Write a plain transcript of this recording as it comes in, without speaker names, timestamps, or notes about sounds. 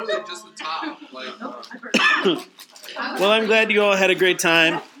Just the top. Well, I'm glad you all had a great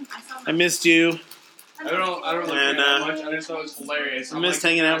time. I missed you. I don't look at that much. I just thought it was hilarious. I missed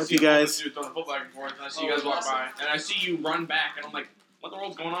hanging out with you guys. Throwing the football back and forth, and I see you guys walk by, and I see you run back, and I'm like, what the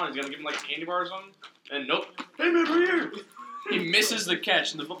world's going on? He's gonna give him like a candy bar or something? And nope. Hey man, right here. He misses the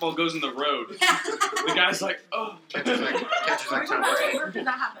catch, and the football goes in the road. The guy's like, oh. Catches like Tom Brady. Where did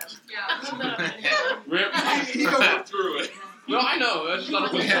that happen? Rip. He went through it. No, I know. That's just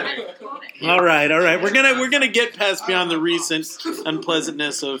not a All right. We're gonna get past beyond the recent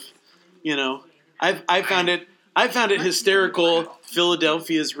unpleasantness of, I found it hysterical.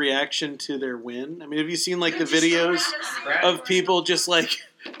 Philadelphia's reaction to their win. I mean, have you seen like the videos of people just like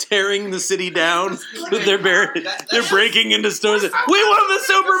tearing the city down? They're breaking into stores. We won the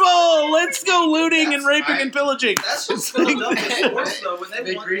Super Bowl. Let's go looting and raping and pillaging. That's just Philadelphia sports, though. When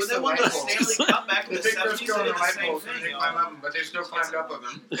they won the Stanley Cup back in the 70s, they did the same thing. But they still climbed up on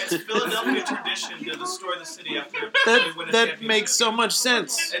them. It's Philadelphia tradition to destroy the city after they win a championship. That makes so much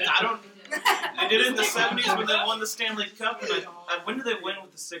sense. And they did it in the 70s when they won the Stanley Cup. And when did they win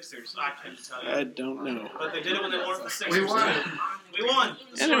with the Sixers? I can't tell you. I don't know. But they did it when they won with the Sixers. We won. We won.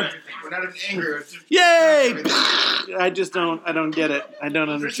 Anyway. We're not in anger. Yay! I don't get it. I don't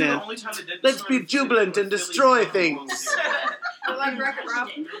understand. Let's be jubilant and destroy things. I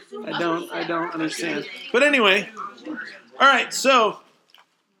don't understand. But anyway, all right. So,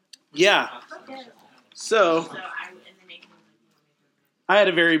 yeah. So, I had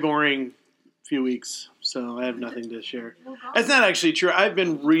a very boring few weeks, so I have nothing to share. That's not actually true. I've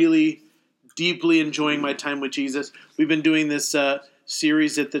been really deeply enjoying my time with Jesus. We've been doing this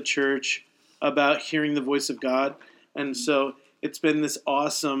series at the church about hearing the voice of God, and so it's been this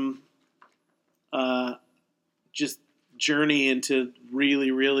awesome just journey into really,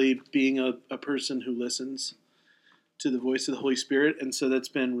 really being a person who listens to the voice of the Holy Spirit, and so that's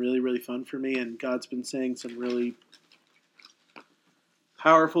been really, really fun for me, and God's been saying some really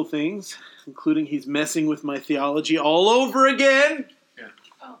powerful things, including he's messing with my theology all over again. Yeah.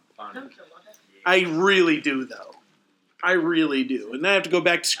 I really do, though. I really do. And then I have to go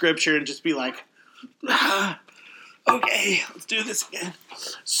back to Scripture and just be like, okay, let's do this again.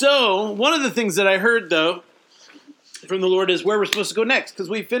 So, one of the things that I heard, though, from the Lord is where we're supposed to go next, because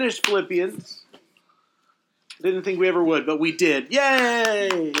we finished Philippians. Didn't think we ever would, but we did. Yay!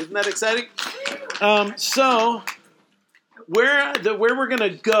 Isn't that exciting? So, where we're going to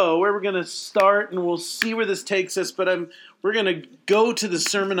go, where we're going to start, and we'll see where this takes us, but we're going to go to the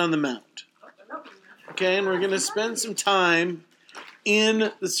Sermon on the Mount. Okay, and we're going to spend some time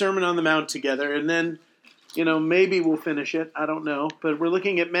in the Sermon on the Mount together, and then, maybe we'll finish it. I don't know. But we're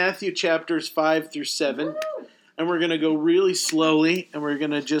looking at Matthew chapters 5 through 7, and we're going to go really slowly, and we're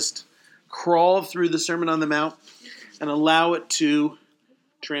going to just crawl through the Sermon on the Mount and allow it to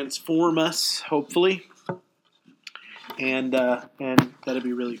transform us, hopefully. And that'll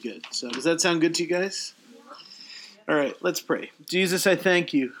be really good. So does that sound good to you guys? All right, let's pray. Jesus, I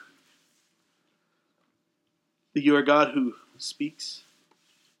thank you that you are God who speaks.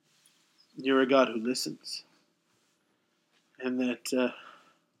 You are a God who listens. And that,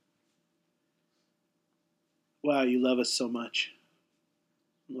 wow, you love us so much.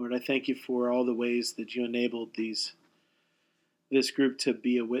 Lord, I thank you for all the ways that you enabled this group to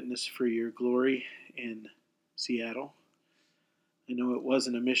be a witness for your glory in Seattle. I know it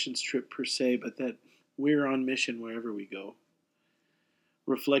wasn't a missions trip per se, but that we're on mission wherever we go,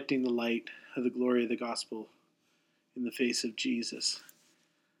 reflecting the light of the glory of the gospel in the face of Jesus.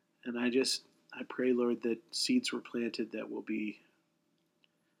 And I pray, Lord, that seeds were planted that will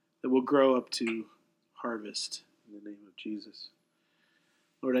grow up to harvest in the name of Jesus.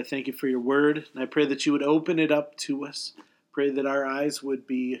 Lord, I thank you for your word, and I pray that you would open it up to us. Pray that our eyes would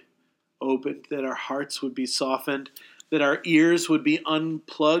be opened, that our hearts would be softened, that our ears would be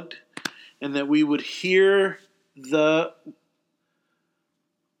unplugged, and that we would hear the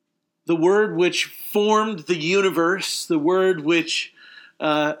word which formed the universe, the word which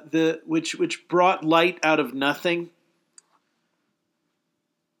brought light out of nothing,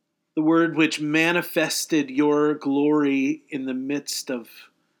 the word which manifested your glory in the midst of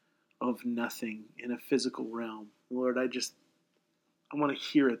nothing in a physical realm. Lord, I want to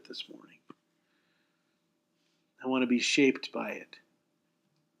hear it this morning. I want to be shaped by it.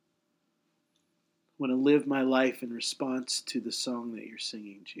 I want to live my life in response to the song that you're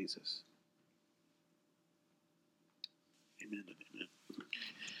singing, Jesus. Amen and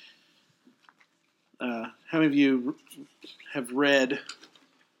amen. How many of you have read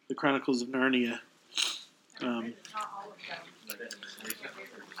the Chronicles of Narnia?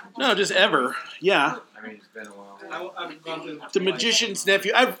 No, just ever. Yeah. I mean, it's been a while. I've gone through The Magician's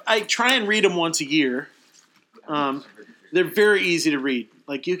Nephew. I try and read them once a year. They're very easy to read.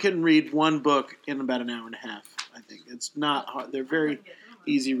 Like, you can read one book in about an hour and a half, I think. It's not hard. They're very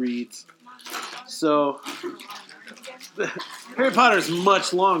easy reads. So, Harry Potter is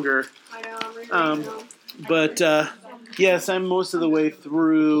much longer. But, yes, I'm most of the way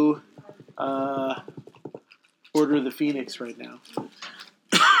through Order of the Phoenix right now.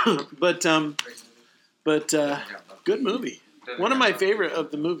 but good movie. One of my favorite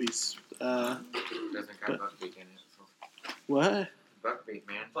of the movies. Doesn't have Buckbeak in it. So. What? Buckbeak,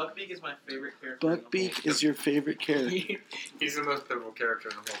 man. Buckbeak is my favorite character. Buckbeak is your favorite character. He's the most pivotal character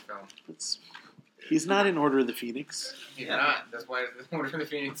in the whole film. He's not in Order of the Phoenix. He's not. That's why Order of the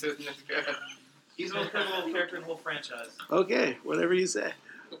Phoenix isn't as good. He's the most pivotal character in the whole franchise. Okay, whatever you say.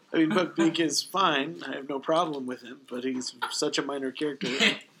 I mean, Buckbeak is fine. I have no problem with him, but he's such a minor character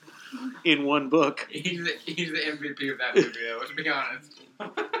in one book. He's the MVP of that movie, though, let's be honest.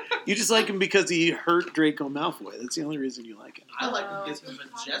 You just like him because he hurt Draco Malfoy. That's the only reason you like him. I like him because he's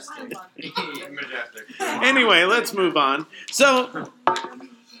majestic. Majestic. Anyway, let's move on. So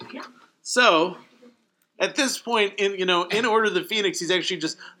at this point in Order of the Phoenix, he's actually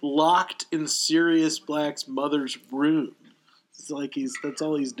just locked in Sirius Black's mother's room. It's like that's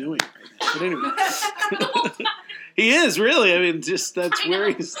all he's doing right now. But anyway, he is really. I mean, just that's where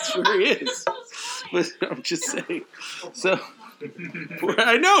he is. But I'm just saying. So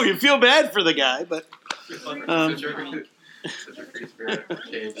I know you feel bad for the guy, but Such a free spirit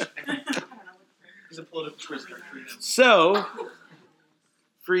cage. He's a political prisoner. so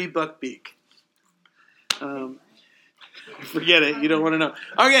free Buckbeak. Forget it. You don't want to know.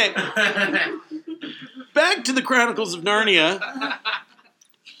 Okay. Back to the Chronicles of Narnia.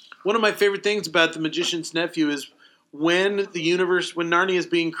 One of my favorite things about The Magician's Nephew is when Narnia is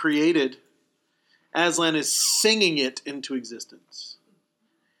being created, Aslan is singing it into existence.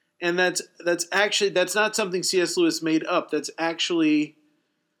 And that's not something C.S. Lewis made up. That's actually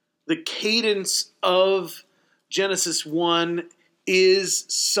the cadence of Genesis 1 is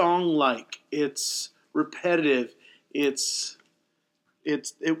song-like. It's repetitive. It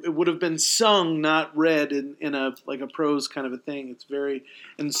would have been sung, not read in a prose kind of a thing.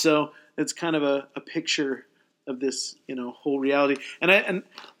 And so it's kind of a picture of this whole reality. And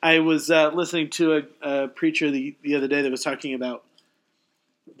I was listening to a preacher the other day that was talking about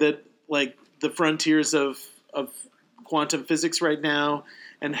that, like, the frontiers of quantum physics right now,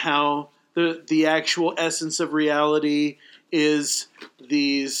 and how the actual essence of reality is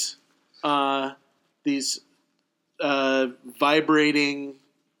these vibrating,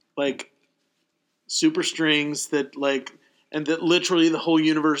 like, super strings that, like, and that literally the whole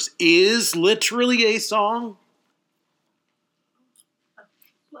universe is literally a song.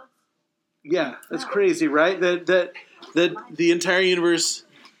 Yeah, that's crazy, right? That the entire universe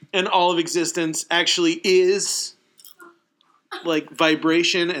and all of existence actually is like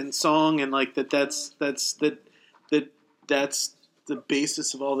vibration and song, and like that's the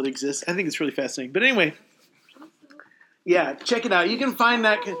basis of all that exists. I think it's really fascinating. But anyway, yeah, check it out. You can find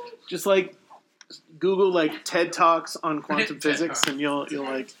that, just like Google like TED Talks on quantum physics, and you'll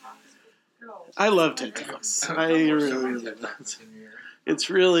like. I love TED Talks. I really love it. It's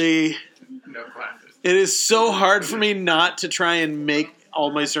really. No classes. It is so hard for me not to try and make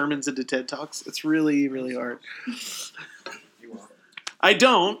all my sermons into TED Talks. It's really, really hard. You won't. I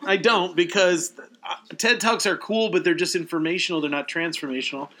don't, because TED Talks are cool, but they're just informational. They're not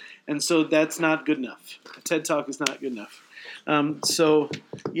transformational. And so that's not good enough. A TED Talk is not good enough. So,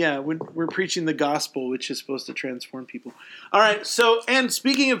 yeah, we're preaching the gospel, which is supposed to transform people. All right, so, and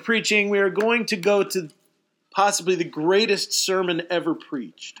speaking of preaching, we are going to go to possibly the greatest sermon ever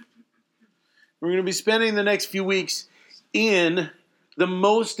preached. We're going to be spending the next few weeks in the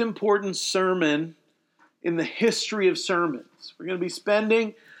most important sermon in the history of sermons. We're going to be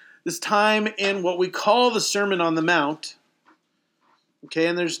spending this time in what we call the Sermon on the Mount. Okay,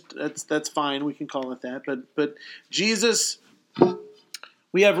 and that's fine. We can call it that. But Jesus,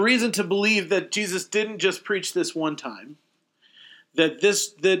 we have reason to believe that Jesus didn't just preach this one time.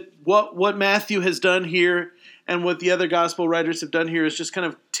 That what Matthew has done here and what the other gospel writers have done here is just kind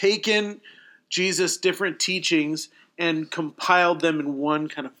of taken Jesus' different teachings and compiled them in one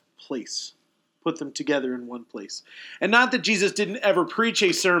kind of place. Put them together in one place. And not that Jesus didn't ever preach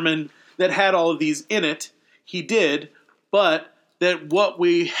a sermon that had all of these in it. He did. But that what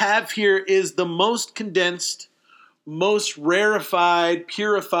we have here is the most condensed, most rarefied,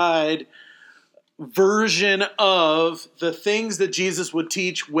 purified version of the things that Jesus would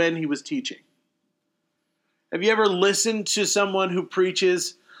teach when he was teaching. Have you ever listened to someone who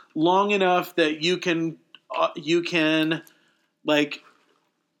preaches long enough that you can like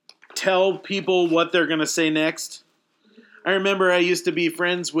tell people what they're gonna say next. I remember I used to be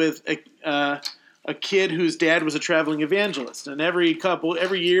friends with a kid whose dad was a traveling evangelist, and every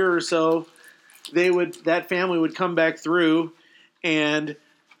year or so, that family would come back through, and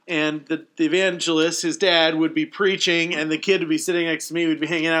the evangelist, his dad, would be preaching, and the kid would be sitting next to me, we'd be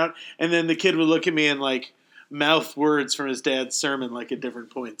hanging out, and then the kid would look at me and like mouth words from his dad's sermon, like at different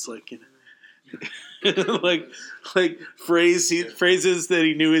points, like, you know, like phrases that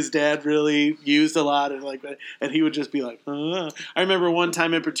he knew his dad really used a lot, and he would just be like, I remember one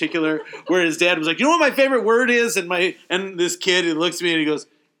time in particular where his dad was like, you know what my favorite word is, and this kid, he looks at me and he goes,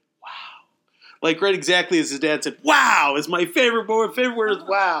 like right exactly as his dad said, wow, is my favorite word. Favorite word is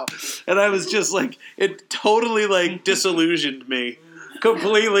wow. And I was just like, it totally like disillusioned me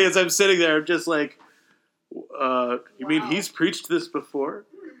completely as I'm sitting there. I'm just like, you mean he's preached this before?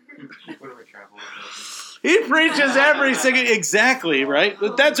 He preaches every single, exactly, right?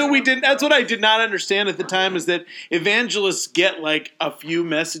 But that's what I did not understand at the time, is that evangelists get like a few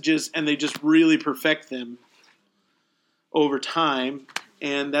messages and they just really perfect them over time.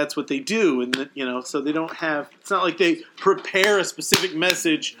 And that's what they do, and so they don't have. It's not like they prepare a specific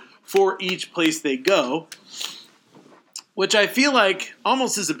message for each place they go, which I feel like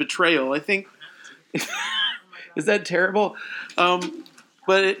almost is a betrayal. I think is that terrible?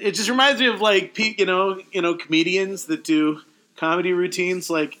 But it just reminds me of like comedians that do comedy routines.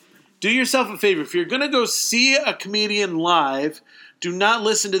 Like, do yourself a favor, if you're gonna go see a comedian live, do not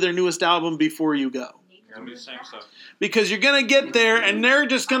listen to their newest album before you go. It'll be the same stuff. Because you're gonna get there and they're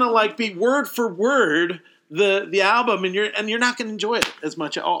just gonna like be word for word the album, and you're not gonna enjoy it as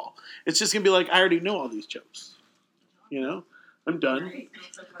much at all. It's just gonna be like, I already know all these jokes. I'm done.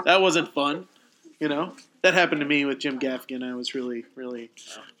 That wasn't fun. That happened to me with Jim Gaffigan. I was really, really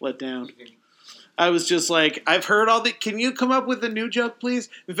let down. I was just like, I've heard all the. Can you come up with a new joke, please?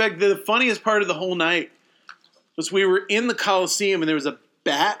 In fact, the funniest part of the whole night was we were in the Coliseum and there was a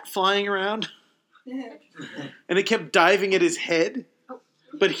bat flying around. And it kept diving at his head,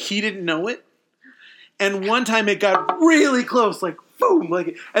 but he didn't know it. And one time it got really close, like boom,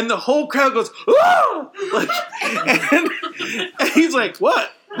 and the whole crowd goes, "Ah!" And he's like,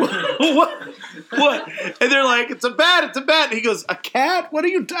 "What? What?" And they're like, "It's a bat, it's a bat." And he goes, "A cat? What are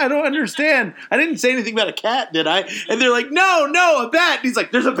you? I don't understand. I didn't say anything about a cat, did I?" And they're like, "No, a bat." And he's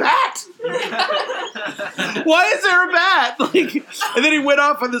like, "There's a bat? Why is there a bat?" And then he went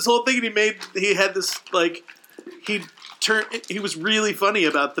off on this whole thing, and he had this he was really funny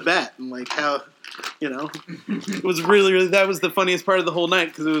about the bat and like how. It was really, really, that was the funniest part of the whole night,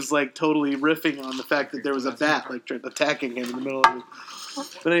 because it was like totally riffing on the fact that there was a bat like attacking him in the middle of it.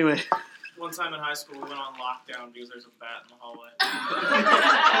 But anyway. One time in high school, we went on lockdown because there's a bat in the hallway.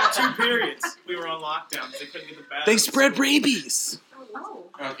 2 periods, we were on lockdown. They couldn't get the bat. They spread rabies.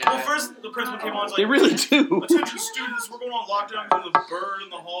 Okay. Well, first the principal came on and was like, they really do. "Attention students, we're going on lockdown because of a bird in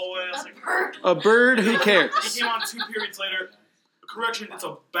the hallway." I was like, a bird? Who cares? He came on 2 periods later. Correction, it's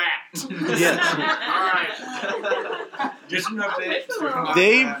a bat. Yes. Alright. Just an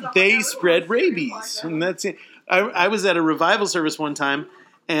update. They spread rabies. And that's it. I was at a revival service one time,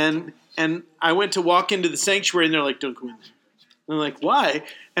 and I went to walk into the sanctuary, and they're like, "Don't go in there." And I'm like, "Why?"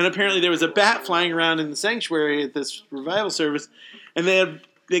 And apparently there was a bat flying around in the sanctuary at this revival service, and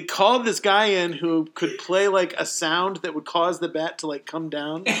they called this guy in who could play like a sound that would cause the bat to like come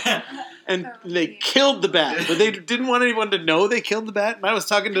down, and they killed the bat. But they didn't want anyone to know they killed the bat. And I was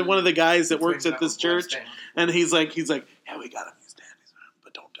talking to one of the guys that works at this church, and he's like, "Yeah, we got him. He's dead.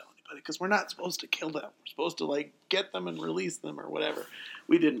 But don't tell anybody, because we're not supposed to kill them. We're supposed to like get them and release them or whatever."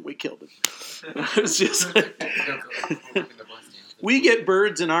 We didn't. We killed them. It was just we get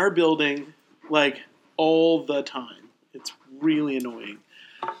birds in our building like all the time. It's really annoying.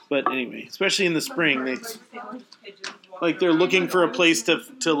 But anyway, especially in the spring, they're looking for a place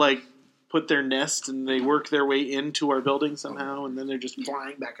to like put their nest, and they work their way into our building somehow, and then they're just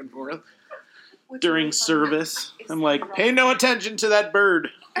flying back and forth during service. I'm like, pay no attention to that bird.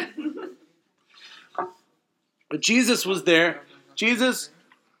 But Jesus was there.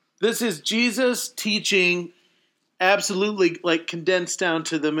 This is Jesus teaching, absolutely like condensed down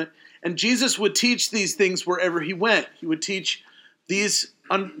to them. And Jesus would teach these things wherever he went. He would teach these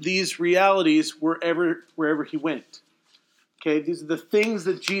realities wherever he went. Okay, these are the things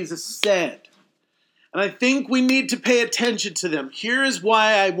that Jesus said. And I think we need to pay attention to them. Here is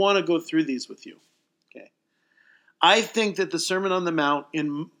why I want to go through these with you. Okay, I think that the Sermon on the Mount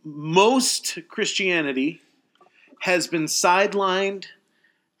in most Christianity has been sidelined.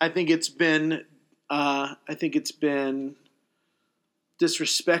 I think it's been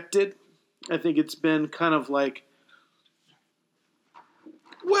disrespected. I think it's been kind of like,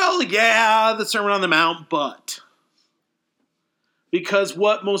 well, yeah, the Sermon on the Mount, but. Because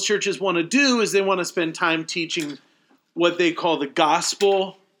what most churches want to do is they want to spend time teaching what they call the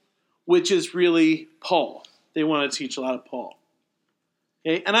gospel, which is really Paul. They want to teach a lot of Paul.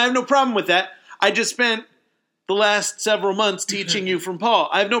 Okay? And I have no problem with that. I just spent the last several months teaching you from Paul.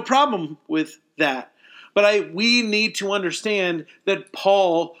 I have no problem with that. But we need to understand that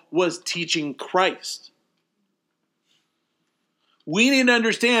Paul was teaching Christ. We need to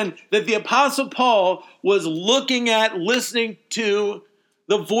understand that the Apostle Paul was listening to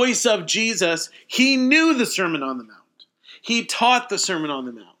the voice of Jesus. He knew the Sermon on the Mount. He taught the Sermon on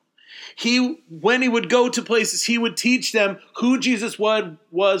the Mount. When he would go to places, he would teach them who Jesus was,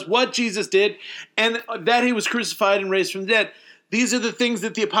 what Jesus did, and that he was crucified and raised from the dead. These are the things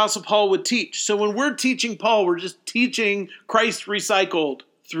that the Apostle Paul would teach. So when we're teaching Paul, we're just teaching Christ recycled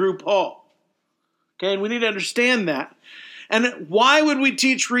through Paul. Okay, and we need to understand that. And why would we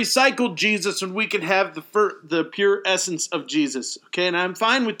teach recycled Jesus when we can have the pure essence of Jesus? Okay, and I'm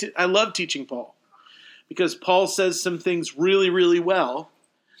fine with I love teaching Paul because Paul says some things really, really well,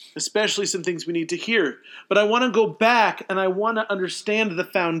 especially some things we need to hear. But I want to go back and I want to understand the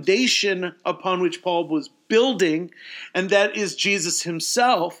foundation upon which Paul was building, and that is Jesus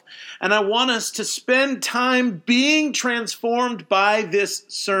himself. And I want us to spend time being transformed by this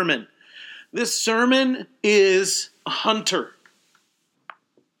sermon. This sermon is a hunter.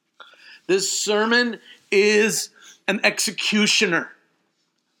 This sermon is an executioner.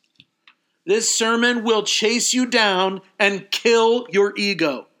 This sermon will chase you down and kill your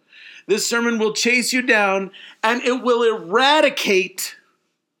ego. This sermon will chase you down and it will eradicate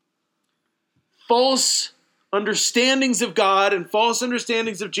false understandings of God and false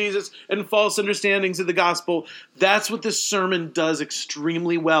understandings of Jesus and false understandings of the gospel. That's what this sermon does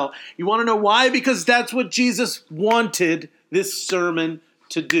extremely well. You want to know why? Because that's what Jesus wanted this sermon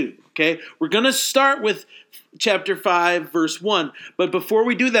to do. Okay? We're going to start with chapter 5, verse 1. But before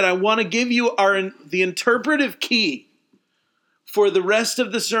we do that, I want to give you the interpretive key for the rest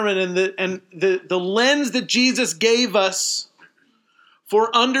of the sermon and the lens that Jesus gave us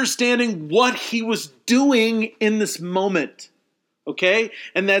for understanding what he was doing in this moment. Okay?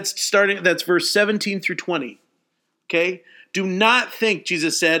 And that's verse 17 through 20. Okay? Do not think,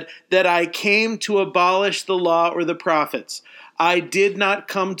 Jesus said, that I came to abolish the law or the prophets. I did not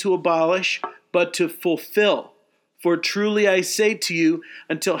come to abolish, but to fulfill. For truly I say to you,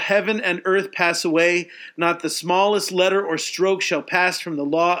 until heaven and earth pass away, not the smallest letter or stroke shall pass from the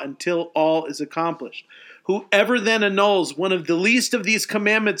law until all is accomplished. Whoever then annuls one of the least of these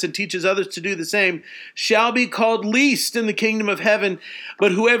commandments and teaches others to do the same shall be called least in the kingdom of heaven.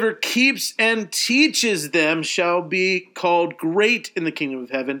 But whoever keeps and teaches them shall be called great in the kingdom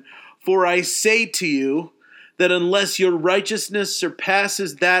of heaven. For I say to you that unless your righteousness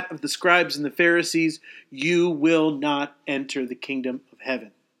surpasses that of the scribes and the Pharisees, you will not enter the kingdom of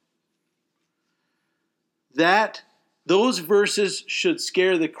heaven. Those verses should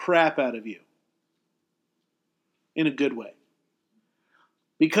scare the crap out of you. In a good way.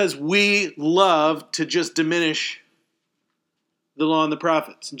 Because we love to just diminish the law and the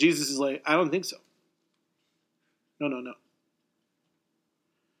prophets. And Jesus is like, I don't think so. No.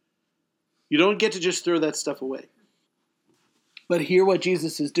 You don't get to just throw that stuff away. But hear what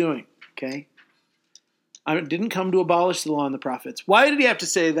Jesus is doing, okay? I didn't come to abolish the law and the prophets. Why did he have to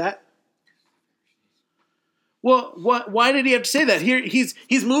say that? Well, why did he have to say that? Here, he's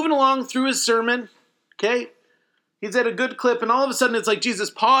moving along through his sermon, okay? He's at a good clip, and all of a sudden it's like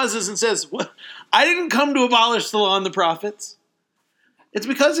Jesus pauses and says, I didn't come to abolish the law and the prophets. It's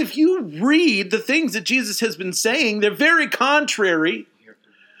because if you read the things that Jesus has been saying, they're very contrary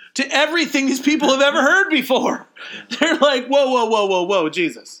to everything these people have ever heard before. They're like, whoa,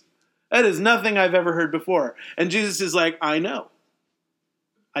 Jesus. That is nothing I've ever heard before. And Jesus is like, I know.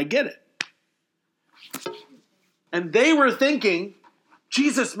 I get it. And they were thinking,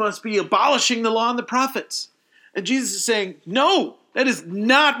 Jesus must be abolishing the law and the prophets. And Jesus is saying, no, that is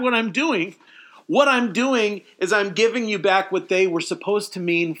not what I'm doing. What I'm doing is I'm giving you back what they were supposed to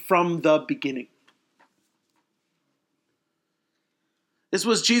mean from the beginning. This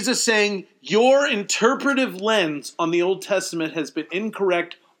was Jesus saying, your interpretive lens on the Old Testament has been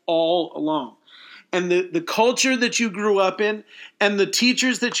incorrect all along. And the culture that you grew up in and the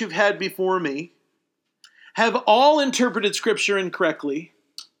teachers that you've had before me have all interpreted Scripture incorrectly.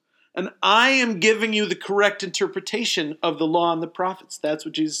 And I am giving you the correct interpretation of the law and the prophets. That's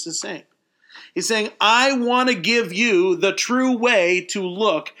what Jesus is saying. He's saying, I want to give you the true way to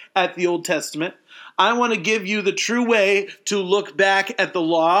look at the Old Testament. I want to give you the true way to look back at the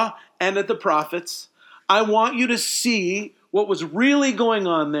law and at the prophets. I want you to see what was really going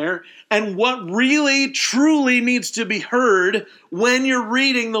on there and what really, truly needs to be heard when you're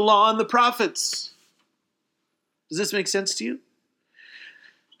reading the law and the prophets. Does this make sense to you?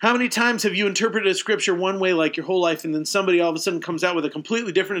 How many times have you interpreted a scripture one way like your whole life, and then somebody all of a sudden comes out with a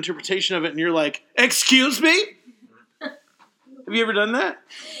completely different interpretation of it, and you're like, excuse me? Have you ever done that?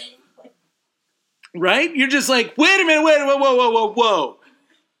 Right? You're just like, wait a minute, whoa.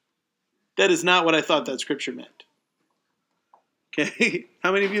 That is not what I thought that scripture meant. Okay?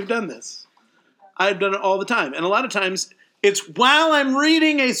 How many of you have done this? I've done it all the time. And a lot of times, it's while I'm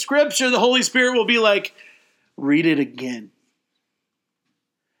reading a scripture, the Holy Spirit will be like, read it again.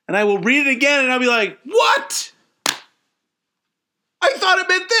 And I will read it again, and I'll be like, what? I thought it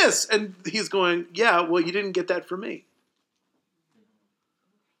meant this. And he's going, yeah, well, you didn't get that from me.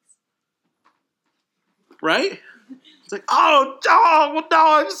 Right? It's like, oh, no,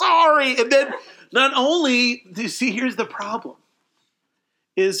 I'm sorry. And then not only, you see, here's the problem,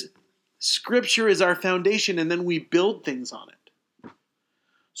 is Scripture is our foundation, and then we build things on it.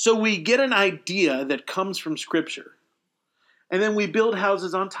 So we get an idea that comes from Scripture. And then we build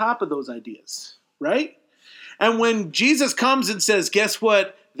houses on top of those ideas, right? And when Jesus comes and says, guess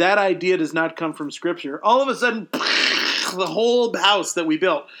what? That idea does not come from Scripture. All of a sudden, the whole house that we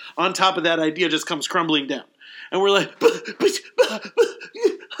built on top of that idea just comes crumbling down. And we're like,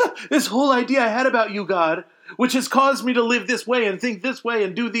 this whole idea I had about you, God, which has caused me to live this way and think this way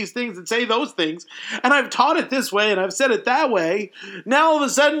and do these things and say those things. And I've taught it this way and I've said it that way. Now all of a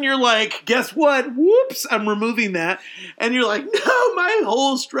sudden you're like, guess what? Whoops, I'm removing that. And you're like, no, my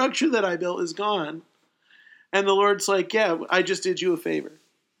whole structure that I built is gone. And the Lord's like, yeah, I just did you a favor.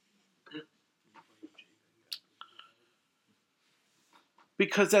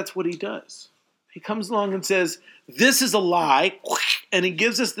 Because that's what he does. He comes along and says, this is a lie, and he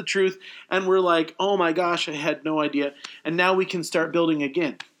gives us the truth, and we're like, oh my gosh, I had no idea. And now we can start building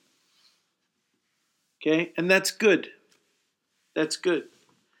again. Okay? And that's good. That's good.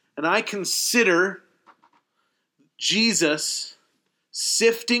 And I consider Jesus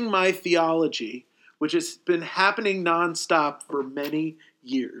sifting my theology, which has been happening nonstop for many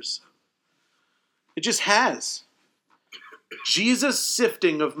years. It just has. Jesus'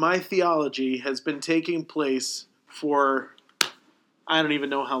 sifting of my theology has been taking place for, I don't even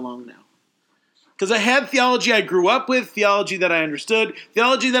know how long now. Because I had theology I grew up with, theology that I understood,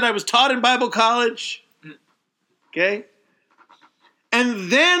 theology that I was taught in Bible college. Okay? And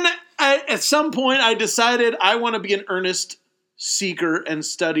then at some point I decided I want to be an earnest seeker and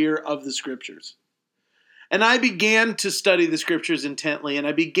studier of the Scriptures. And I began to study the Scriptures intently, and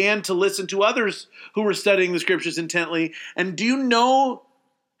I began to listen to others who were studying the Scriptures intently. And do you know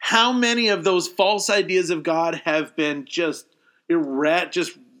how many of those false ideas of God have been just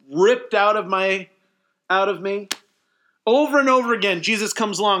ripped out of me? Over and over again, Jesus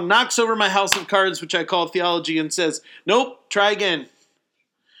comes along, knocks over my house of cards, which I call theology, and says, nope, try again.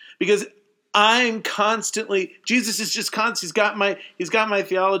 Because I'm constantly, Jesus is just constant. He's got my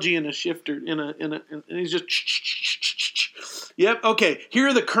theology in a shifter, and he's just, yep, okay, here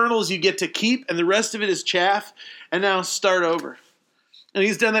are the kernels you get to keep, and the rest of it is chaff, and now start over. And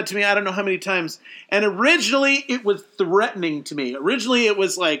he's done that to me I don't know how many times. And originally it was threatening to me. Originally it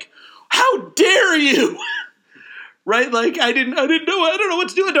was like, how dare you? Right? Like I don't know what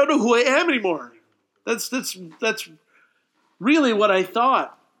to do. I don't know who I am anymore. That's really what I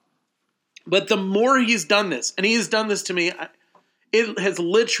thought. But the more he's done this, and he's done this to me, it has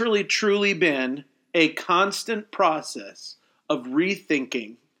literally, truly been a constant process of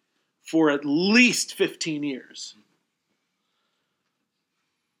rethinking for at least 15 years.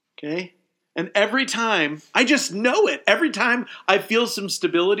 Okay? And every time, I just know it. Every time I feel some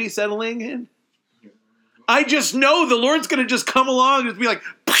stability settling in, I just know the Lord's going to just come along and just be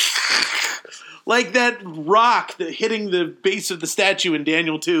like that rock that hitting the base of the statue in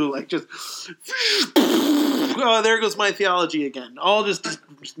Daniel 2, like just, oh, there goes my theology again. All just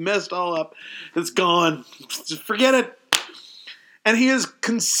messed all up. It's gone. Just forget it. And he has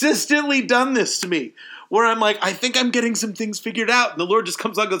consistently done this to me, where I'm like, I think I'm getting some things figured out. And the Lord just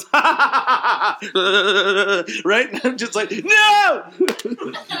comes on and goes, ha, ha, ha, ha, right? And I'm just like, no!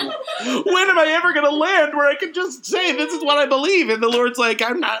 When am I ever going to land where I can just say, this is what I believe? And the Lord's like,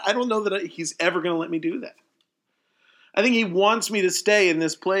 I don't know that he's ever going to let me do that. I think he wants me to stay in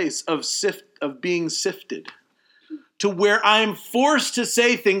this place of being sifted, to where I'm forced to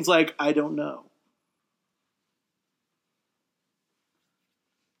say things like, I don't know.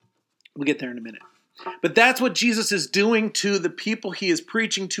 We'll get there in a minute. But that's what Jesus is doing to the people he is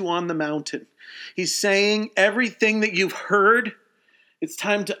preaching to on the mountain. He's saying everything that you've heard, it's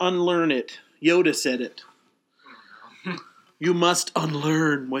time to unlearn it. Yoda said it. You must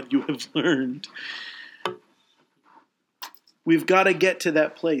unlearn what you have learned. We've got to get to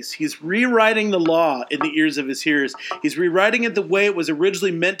that place. He's rewriting the law in the ears of his hearers. He's rewriting it the way it was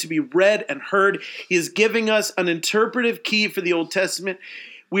originally meant to be read and heard. He is giving us an interpretive key for the Old Testament.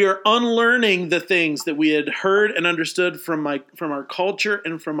 We are unlearning the things that we had heard and understood from our culture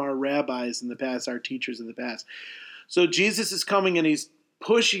and from our rabbis in the past, our teachers in the past. So Jesus is coming and he's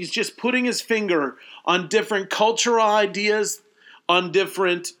just putting his finger on different cultural ideas, on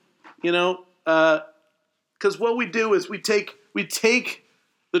different, because what we do is we take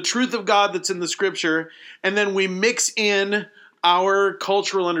the truth of God that's in the Scripture, and then we mix in our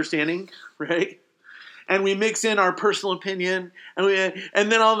cultural understanding, right? And we mix in our personal opinion, and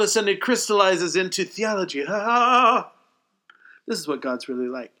then all of a sudden it crystallizes into theology. This is what God's really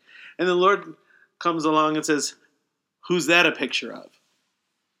like. And the Lord comes along and says, who's that a picture of?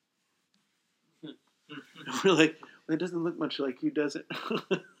 And we're like, well, it doesn't look much like you, does it?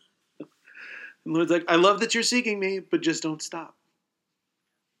 And the Lord's like, I love that you're seeking me, but just don't stop.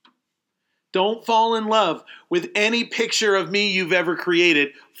 Don't fall in love with any picture of me you've ever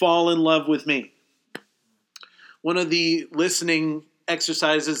created. Fall in love with me. One of the listening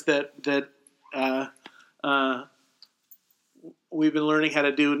exercises that we've been learning how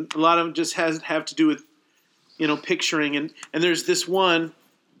to do, a lot of them just have to do with, picturing. And there's this one,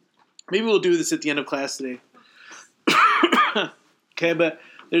 maybe we'll do this at the end of class today. Okay, but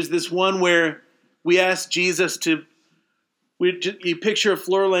there's this one where we ask Jesus you picture a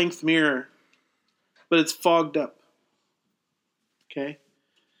floor-length mirror, but it's fogged up. Okay?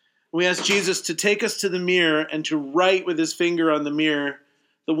 We ask Jesus to take us to the mirror and to write with his finger on the mirror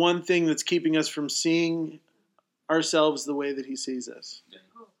the one thing that's keeping us from seeing ourselves the way that he sees us.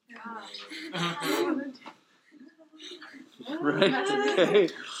 Right? Okay.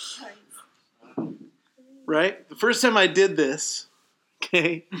 Right? The first time I did this,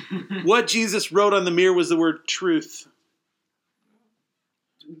 okay, what Jesus wrote on the mirror was the word truth.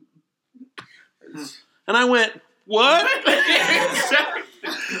 And I went, what?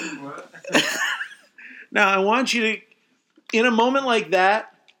 Now, I want you to, in a moment like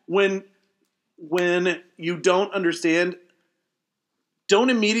that, when you don't understand, don't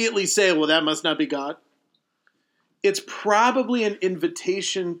immediately say, well, that must not be God. It's probably an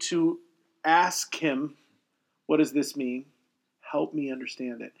invitation to ask him, what does this mean? Help me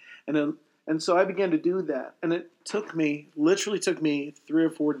understand it. And so I began to do that. And it literally took me 3 or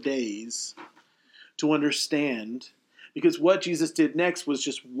 4 days to understand, because what Jesus did next was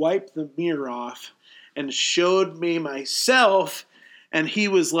just wipe the mirror off and showed me myself, and he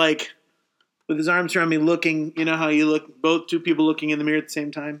was like, with his arms around me looking, you know how you look, both two people looking in the mirror at the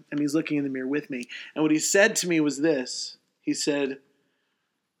same time, and he's looking in the mirror with me. And what he said to me was this. He said,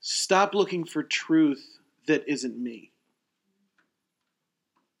 stop looking for truth that isn't me.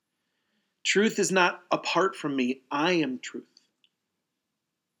 Truth is not apart from me. I am truth.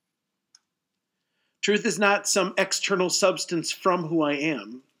 Truth is not some external substance from who I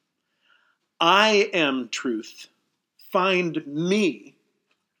am. I am truth. Find me.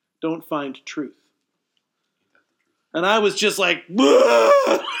 Don't find truth. And I was just like,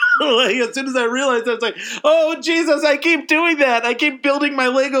 like, as soon as I realized, I was like, oh, Jesus, I keep doing that. I keep building my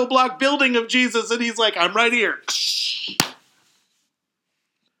Lego block building of Jesus. And he's like, I'm right here.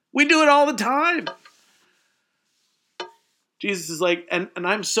 We do it all the time. Jesus is like, and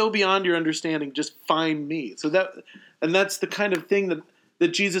I'm so beyond your understanding, just find me. That's the kind of thing that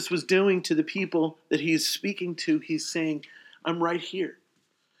Jesus was doing to the people that he's speaking to. He's saying, I'm right here.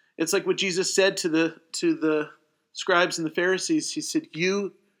 It's like what Jesus said to the scribes and the Pharisees. He said,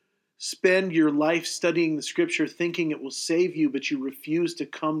 you spend your life studying the scripture thinking it will save you, but you refuse to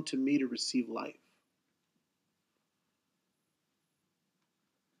come to me to receive life.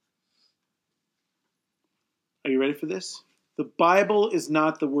 Are you ready for this? The Bible is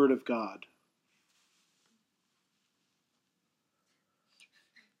not the Word of God.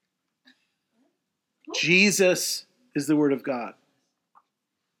 Jesus is the Word of God.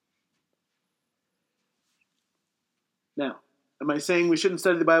 Now, am I saying we shouldn't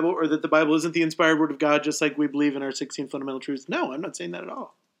study the Bible, or that the Bible isn't the inspired Word of God, just like we believe in our 16 fundamental truths? No, I'm not saying that at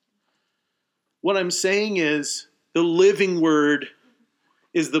all. What I'm saying is the living Word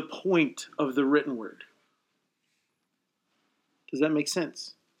is the point of the written Word. Does that make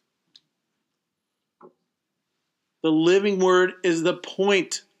sense? The living Word is the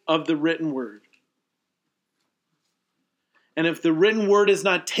point of the written Word. And if the written word is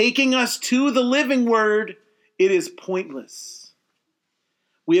not taking us to the living word, it is pointless.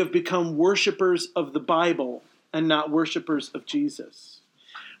 We have become worshipers of the Bible and not worshipers of Jesus.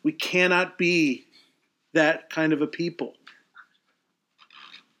 We cannot be that kind of a people.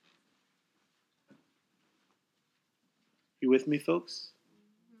 You with me, folks?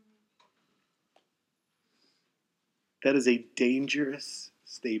 That is a dangerous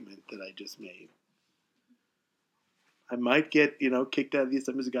statement that I just made. I might get, kicked out of the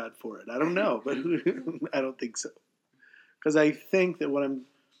Assemblies of God for it. I don't know, but I don't think so. Because I think that what I'm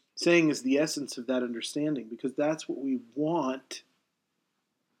saying is the essence of that understanding, because that's what we want,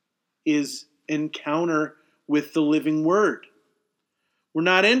 is encounter with the living word. We're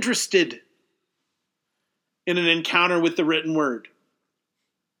not interested in an encounter with the written word.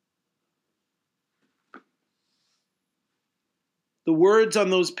 The words on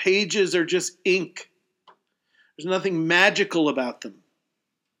those pages are just ink. There's nothing magical about them.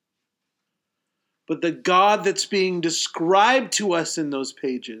 But the God that's being described to us in those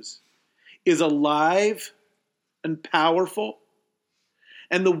pages is alive and powerful.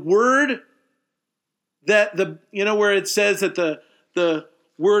 And the word that where it says that the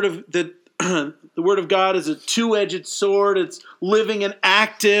word of the word of God is a two-edged sword. It's living and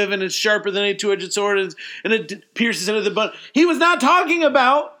active, and it's sharper than a two-edged sword, and it pierces into the bone. He was not talking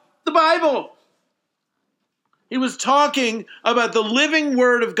about the Bible. He was talking about the living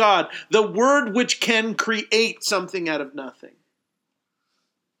word of God, the word which can create something out of nothing.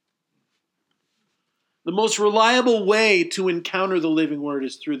 The most reliable way to encounter the living word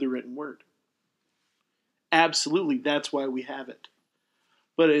is through the written word. Absolutely, that's why we have it.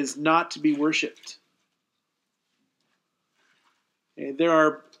 But it is not to be worshipped. There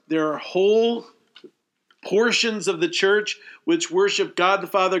are whole portions of the church which worship God the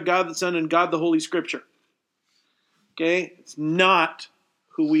Father, God the Son, and God the Holy Scripture. Okay? It's not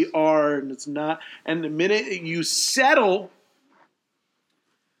who we are, and it's not. And the minute you settle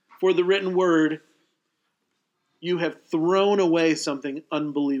for the written word, you have thrown away something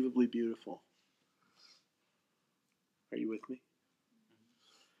unbelievably beautiful. Are you with me?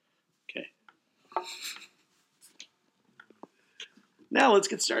 Okay. Now let's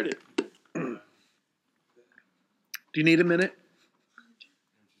get started. Do you need a minute?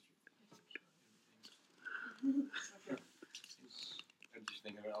 I'm just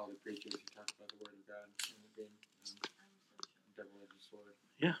thinking about all the preachers who talk about the Word of God and being double-edged sword.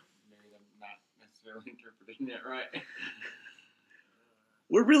 Yeah. Maybe them not necessarily interpreting it right.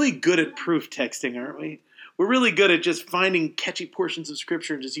 We're really good at proof texting, aren't we? We're really good at just finding catchy portions of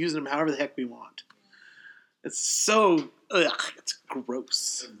Scripture and just using them however the heck we want. It's so, it's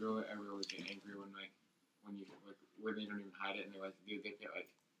gross. I really get angry when they don't even hide it and they're like, dude, they put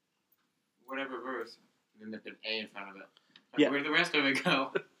whatever verse, and then they put A in front of it. Like, Yeah. Where'd the rest of it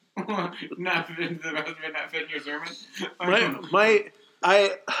go? The rest of it not fit in your sermon?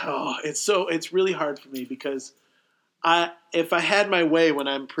 It's really hard for me because if I had my way when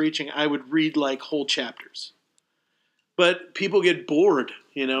I'm preaching, I would read like whole chapters. But people get bored,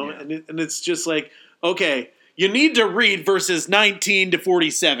 Yeah. and it's just like, okay, you need to read verses 19 to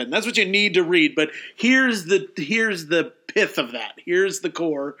 47. That's what you need to read. But here's the pith of that. Here's the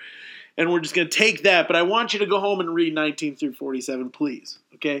core. And we're just going to take that. But I want you to go home and read 19 through 47, please.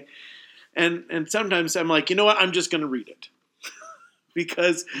 Okay? And sometimes I'm like, you know what? I'm just going to read it.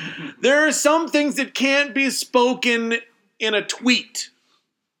 Because there are some things that can't be spoken in a tweet.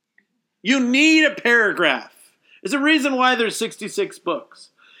 You need a paragraph. There's a reason why there's 66 books.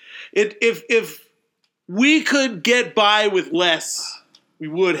 If we could get by with less, we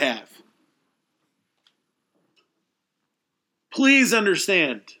would have. Please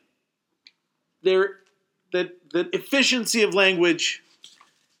understand that efficiency of language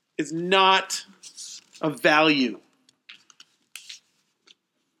is not a value.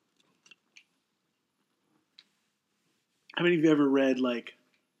 How many of you ever read like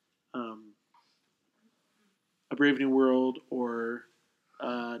A Brave New World or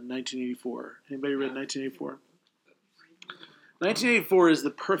 1984? Anybody read 1984? 1984 is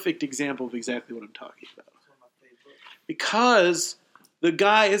the perfect example of exactly what I'm talking about. Because the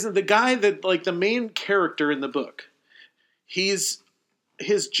guy isn't the guy that like the main character in the book. His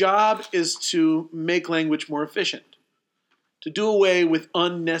job is to make language more efficient, to do away with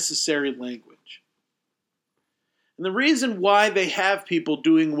unnecessary language. And the reason why they have people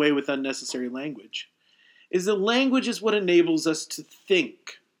doing away with unnecessary language is that language is what enables us to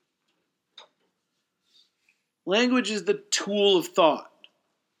think. Language is the tool of thought.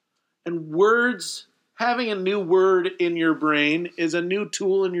 And words, having a new word in your brain is a new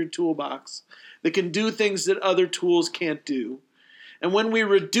tool in your toolbox that can do things that other tools can't do. And when we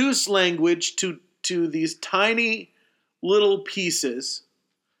reduce language to these tiny little pieces,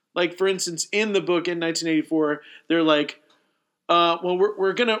 like for instance, in the book in 1984, they're like, well,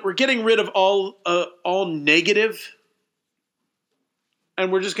 we're getting rid of all negative,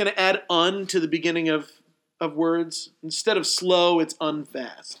 and we're just gonna add "un" to the beginning of words. Instead of slow, it's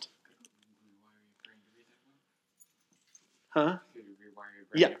unfast. Huh?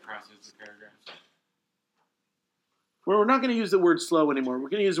 Yeah. Well, we're not going to use the word slow anymore. We're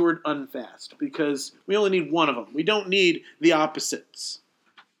going to use the word unfast because we only need one of them. We don't need the opposites.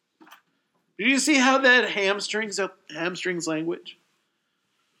 Do you see how that hamstrings language?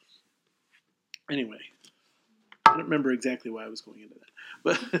 Anyway, I don't remember exactly why I was going into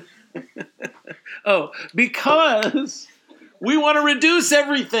that. But because we want to reduce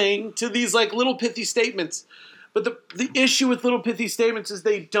everything to these like little pithy statements. But the issue with little pithy statements is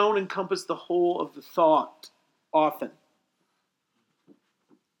they don't encompass the whole of the thought often.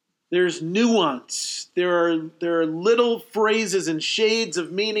 There's nuance. There are little phrases and shades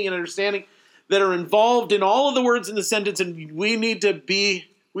of meaning and understanding that are involved in all of the words in the sentence, and we need to be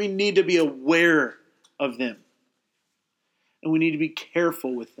aware of them. And we need to be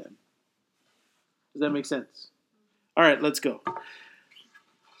careful with them. Does that make sense? All right, let's go.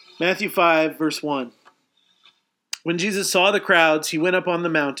 Matthew 5, verse 1. When Jesus saw the crowds, he went up on the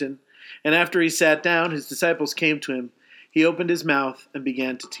mountain, and after he sat down, his disciples came to him. He opened his mouth and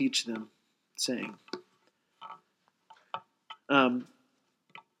began to teach them, saying,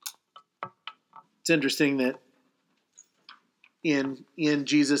 it's interesting that in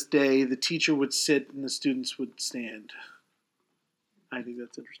Jesus' day, the teacher would sit and the students would stand. I think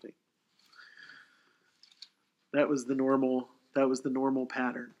that's interesting. That was the normal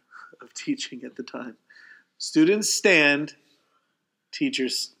pattern of teaching at the time. Students stand,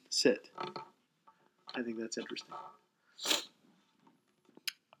 teachers sit. I think that's interesting.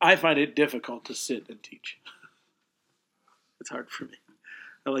 I find it difficult to sit and teach. It's hard for me.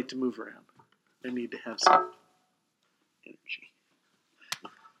 I like to move around. I need to have some energy.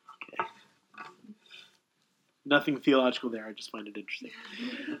 Okay. Nothing theological there. I just find it interesting.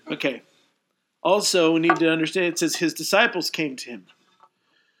 Okay. Also, we need to understand it says his disciples came to him.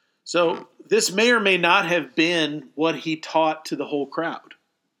 So this may or may not have been what he taught to the whole crowd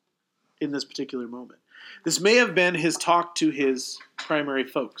in this particular moment. This may have been his talk to his primary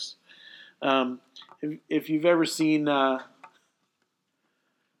folks. If you've ever seen, which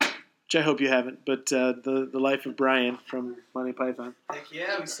I hope you haven't, but the Life of Brian from Monty Python. Heck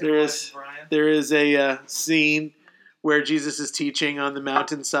yeah, we see Life of Brian. There is a scene where Jesus is teaching on the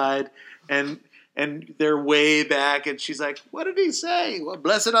mountainside, and they're way back, and she's like, what did he say? Well,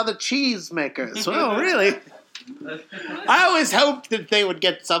 blessed are the cheesemakers. Well, really? I always hoped that they would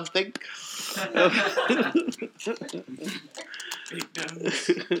get something.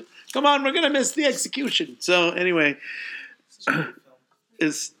 Come on, we're going to miss the execution. So anyway,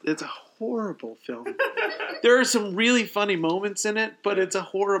 it's a horrible film. There are some really funny moments in it, but it's a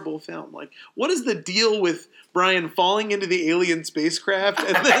horrible film. Like, what is the deal with Brian falling into the alien spacecraft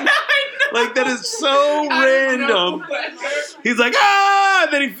and then... Like, that is so random. He's like, ah!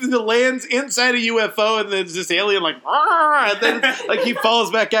 And then he lands inside a UFO, and then there's this alien like, ah! And then like he falls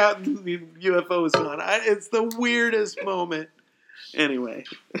back out, and the UFO is gone. It's the weirdest moment. Anyway.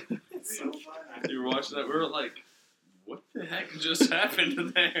 It's so funny. You were watching that, we were like, what the heck just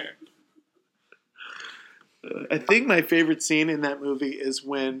happened there? I think my favorite scene in that movie is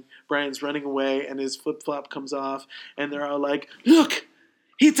when Brian's running away, and his flip-flop comes off, and they're all like, look!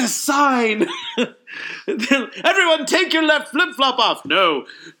 It's a sign. Everyone take your left flip-flop off. No.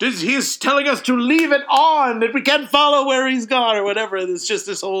 He's telling us to leave it on, that we can't follow where he's gone or whatever. It's just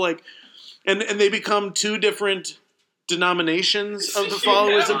this whole like, and they become two different denominations of the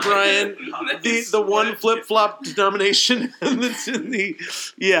followers of Brian. The one flip-flop denomination. And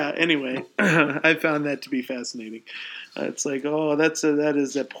anyway. I found that to be fascinating. It's like, oh, that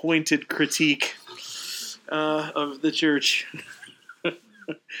is a pointed critique of the church.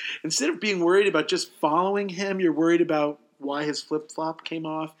 Instead of being worried about just following him, you're worried about why his flip-flop came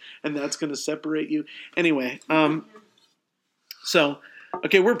off, and that's going to separate you. Anyway, we're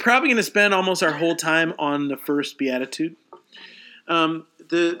probably going to spend almost our whole time on the first Beatitude.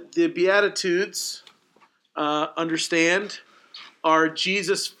 The Beatitudes, understand, are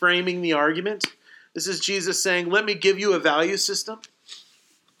Jesus framing the argument. This is Jesus saying, let me give you a value system.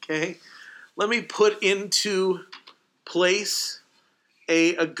 Okay? Let me put into place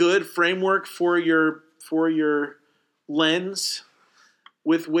a good framework for your lens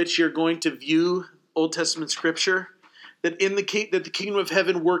with which you're going to view Old Testament Scripture. that that the kingdom of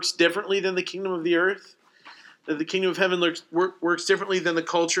heaven works differently than the kingdom of the earth, that the kingdom of heaven works differently than the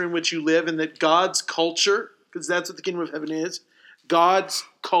culture in which you live, and that God's culture, because that's what the kingdom of heaven is, God's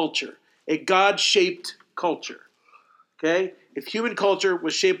culture, a God-shaped culture. Okay? If human culture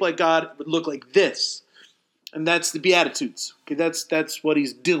was shaped like God, it would look like this. And that's the Beatitudes. Okay, that's what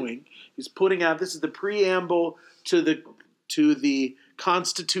he's doing. He's putting out, this is the preamble to the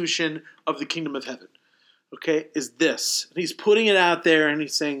constitution of the kingdom of heaven. Okay, is this. And he's putting it out there and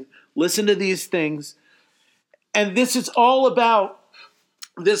he's saying, listen to these things. And this is all about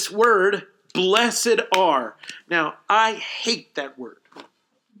this word, blessed are. Now, I hate that word.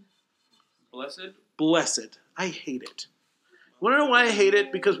 Blessed? Blessed. I hate it. You want to know why I hate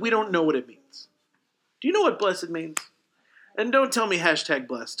it? Because we don't know what it means. Do you know what blessed means? And don't tell me hashtag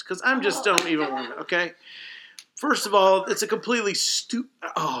blessed, because I'm just don't even want to, okay? First of all, it's a completely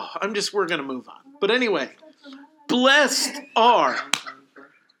we're going to move on. But anyway, blessed are.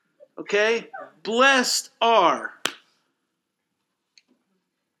 Okay? Blessed are.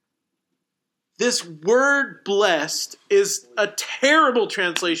 This word blessed is a terrible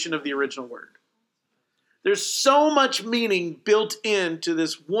translation of the original word. There's so much meaning built into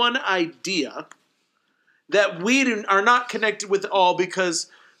this one idea that we are not connected with all, because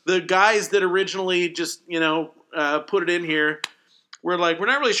the guys that originally just, put it in here were like, we're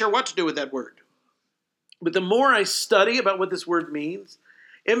not really sure what to do with that word. But the more I study about what this word means,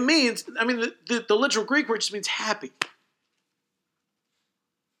 it means, the literal Greek word just means happy.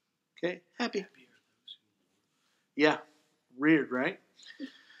 Okay, happy. Yeah, weird, right?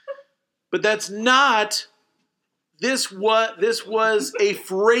 But that's not, this was a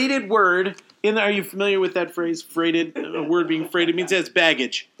freighted word. Are you familiar with that phrase, freighted? A word being freighted means it has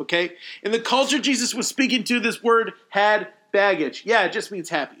baggage, okay? In the culture Jesus was speaking to, this word had baggage. Yeah, it just means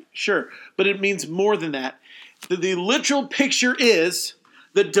happy, sure. But it means more than that. The literal picture is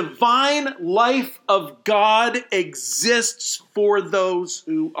the divine life of God exists for those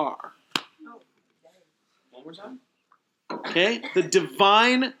who are. One more time. Okay? The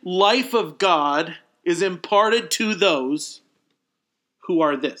divine life of God is imparted to those who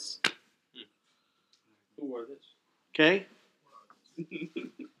are this. Who are this? Okay?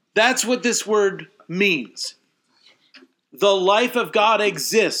 That's what this word means. The life of God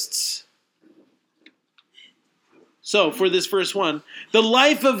exists. So, for this first one, the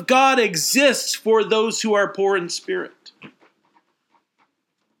life of God exists for those who are poor in spirit. Okay.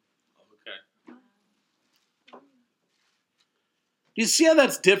 You see how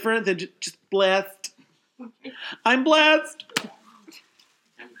that's different than just blessed? I'm blessed.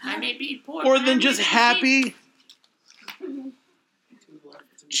 I may be poor. Or than just happy.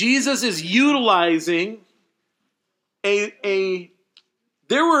 Jesus is utilizing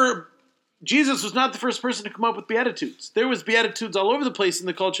Jesus was not the first person to come up with Beatitudes. There was Beatitudes all over the place in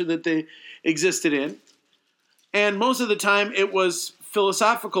the culture that they existed in. And most of the time it was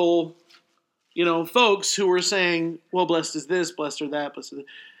philosophical, folks who were saying, well, blessed is this, blessed are that, blessed are that.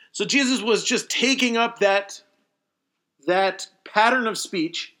 So Jesus was just taking up that pattern of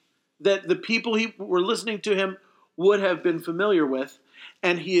speech that the people who were listening to him would have been familiar with,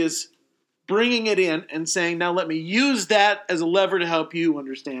 and he is bringing it in and saying, now let me use that as a lever to help you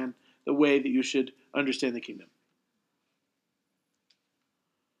understand the way that you should understand the kingdom.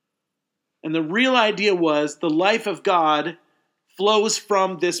 And the real idea was the life of God flows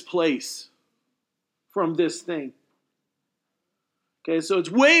from this place, from this thing. Okay, so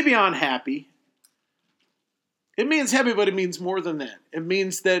it's way beyond happy. It means happy, but it means more than that. It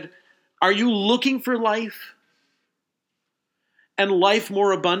means that, are you looking for life? And life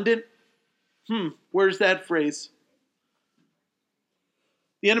more abundant? Where's that phrase?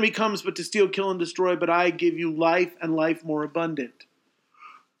 The enemy comes but to steal, kill, and destroy, but I give you life and life more abundant.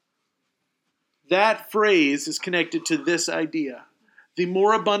 That phrase is connected to this idea. The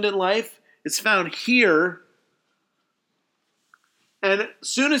more abundant life is found here. And as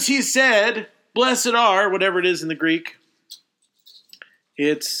soon as he said, blessed are, whatever it is in the Greek,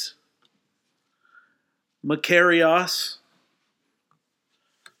 it's makarios.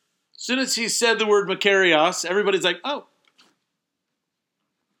 As soon as he said the word makarios, everybody's like, oh.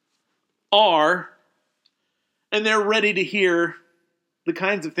 Are, and they're ready to hear the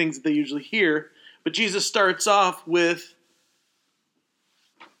kinds of things that they usually hear. But Jesus starts off with,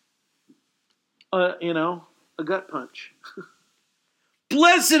 a gut punch.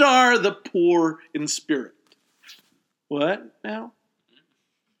 Blessed are the poor in spirit. What now?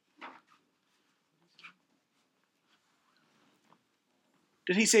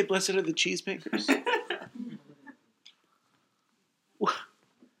 Did he say blessed are the cheesemakers?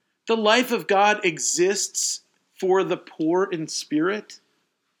 The life of God exists for the poor in spirit?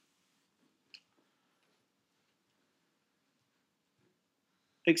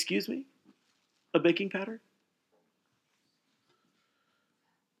 Excuse me? A baking powder?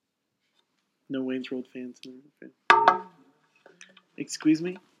 No Wayne's World fans. Excuse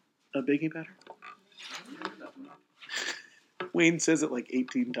me? A baking powder? Wayne says it like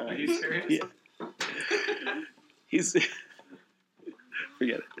 18 times. Are you serious? Yeah. He's...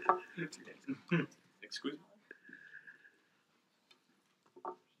 Forget it. Excuse me.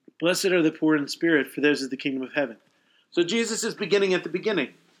 Blessed are the poor in spirit, for theirs is the kingdom of heaven. So Jesus is beginning at the beginning.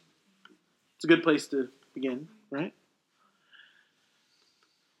 It's a good place to begin, right?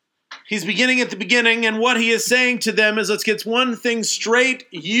 He's beginning at the beginning, and what he is saying to them is, let's get one thing straight.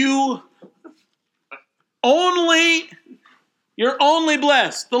 You're only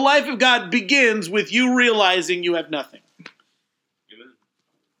blessed. The life of God begins with you realizing you have nothing. Amen.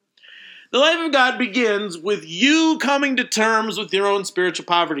 The life of God begins with you coming to terms with your own spiritual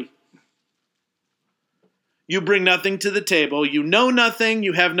poverty. You bring nothing to the table. You know nothing.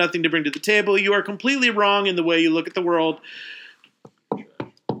 You have nothing to bring to the table. You are completely wrong in the way you look at the world.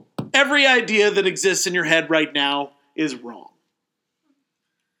 Every idea that exists in your head right now is wrong.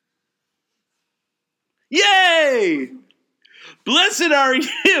 Yay! Blessed are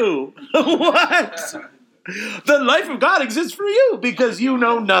you. What? The life of God exists for you because you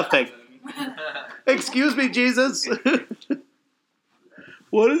know nothing. Excuse me, Jesus.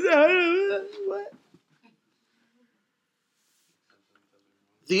 What is that? What?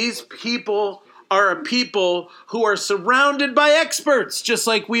 These people are a people who are surrounded by experts, just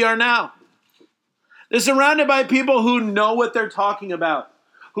like we are now. They're surrounded by people who know what they're talking about,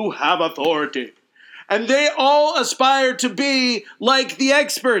 who have authority. And they all aspire to be like the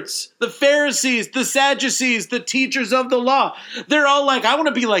experts, the Pharisees, the Sadducees, the teachers of the law. They're all like, I want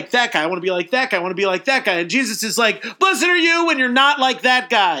to be like that guy. I want to be like that guy. I want to be like that guy. And Jesus is like, blessed are you when you're not like that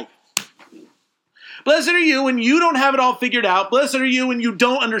guy. Blessed are you when you don't have it all figured out. Blessed are you when you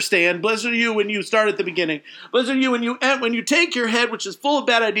don't understand. Blessed are you when you start at the beginning. Blessed are you when you take your head, which is full of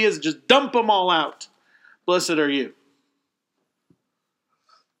bad ideas, and just dump them all out. Blessed are you.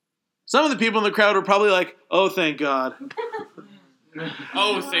 Some of the people in the crowd are probably like, oh, thank God.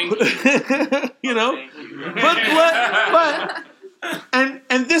 Oh, thank you. You know? Thank you. But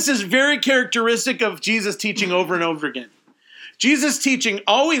and this is very characteristic of Jesus teaching over and over again. Jesus' teaching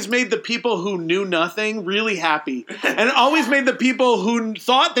always made the people who knew nothing really happy. And always made the people who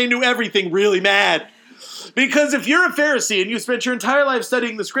thought they knew everything really mad. Because if you're a Pharisee and you spent your entire life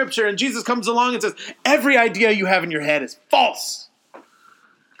studying the scripture and Jesus comes along and says, every idea you have in your head is false.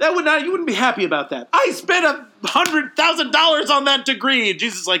 You wouldn't be happy about that. I spent $100,000 on that degree. And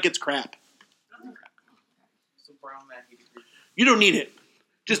Jesus is like, it's crap. So brown Mackie degree. You don't need it.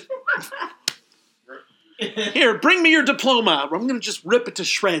 Just... Here, bring me your diploma. I'm going to just rip it to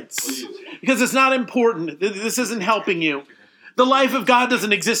shreds. Because it's not important. This isn't helping you. The life of God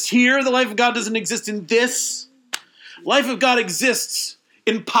doesn't exist here. The life of God doesn't exist in this. Life of God exists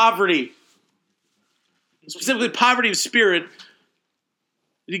in poverty. Specifically, poverty of spirit.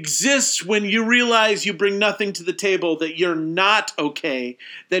 It exists when you realize you bring nothing to the table, that you're not okay,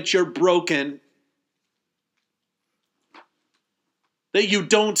 that you're broken, that you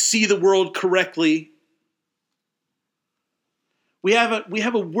don't see the world correctly. We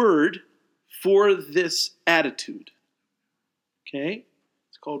have a word for this attitude. Okay?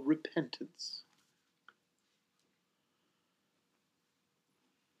 It's called repentance.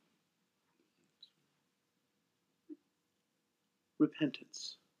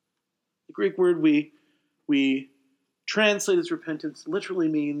 Repentance. The Greek word we translate as repentance literally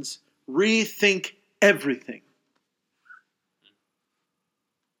means rethink everything.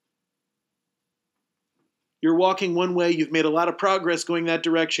 You're walking one way, you've made a lot of progress going that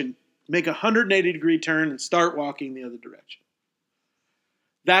direction. Make a 180-degree turn and start walking the other direction.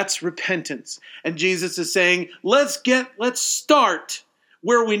 That's repentance. And Jesus is saying, let's start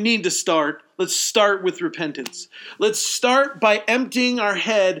where we need to start. Let's start with repentance. Let's start by emptying our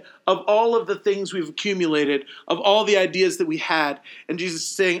head of all of the things we've accumulated, of all the ideas that we had. And Jesus is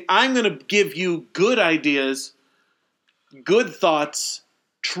saying, I'm going to give you good ideas, good thoughts,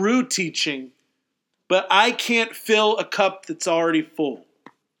 true teaching, but I can't fill a cup that's already full.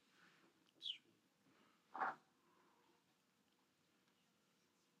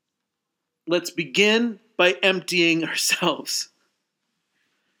 Let's begin by emptying ourselves.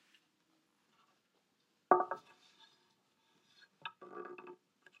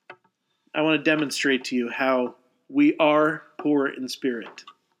 I want to demonstrate to you how we are poor in spirit,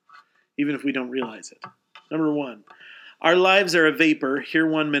 even if we don't realize it. Number one, Our lives are a vapor, here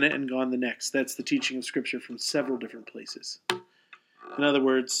 1 minute and gone the next. That's the teaching of Scripture from several different places. In other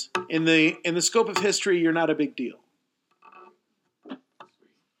words, in the scope of history, you're not a big deal.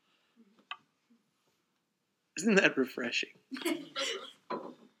 Isn't that refreshing?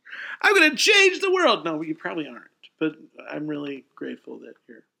 I'm going to change the world. No, you probably aren't. But I'm really grateful that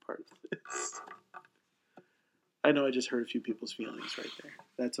you're part of this. I know I just hurt a few people's feelings right there.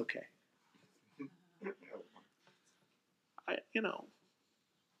 That's okay.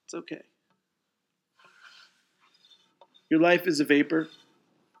 It's okay. Your life is a vapor.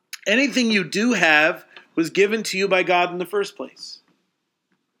 Anything you do have was given to you by God in the first place.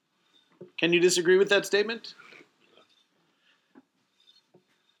 Can you disagree with that statement?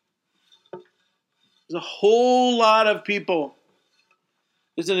 There's a whole lot of people.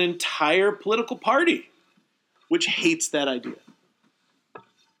 There's an entire political party which hates that idea.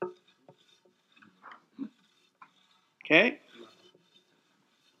 Okay?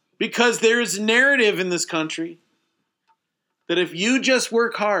 Because there is a narrative in this country that if you just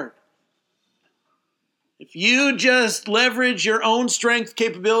work hard, if you just leverage your own strength,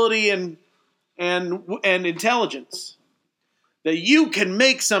 capability, and intelligence, that you can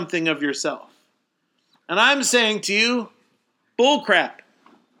make something of yourself. And I'm saying to you, bull crap.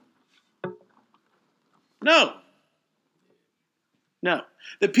 No.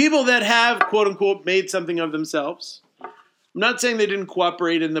 The people that have, quote unquote, made something of themselves, I'm not saying they didn't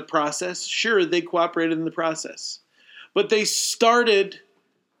cooperate in the process. Sure, they cooperated in the process. But they started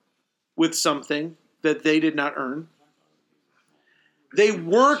with something that they did not earn. They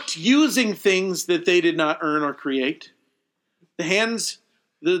worked using things that they did not earn or create. The hands,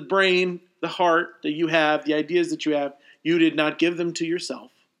 the brain, the heart that you have, the ideas that you have, you did not give them to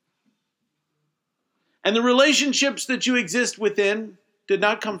yourself. And the relationships that you exist within did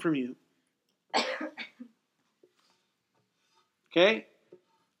not come from you. Okay?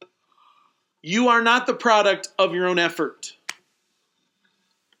 You are not the product of your own effort.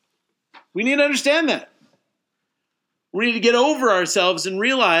 We need to understand that. We need to get over ourselves and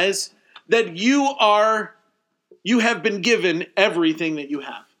realize that you have been given everything that you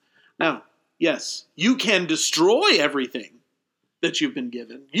have. Now, yes, you can destroy everything that you've been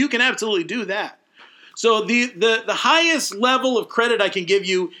given. You can absolutely do that. So the highest level of credit I can give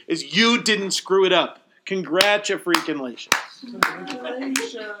you is you didn't screw it up. Congratulations.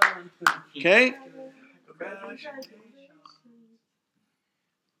 Okay?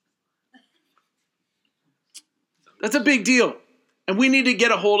 That's a big deal. And we need to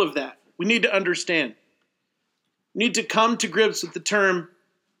get a hold of that. We need to understand. We need to come to grips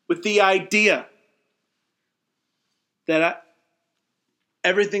with the idea that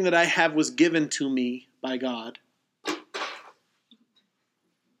everything that I have was given to me by God.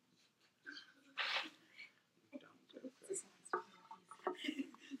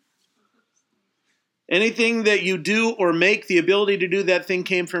 Anything that you do or make, the ability to do that thing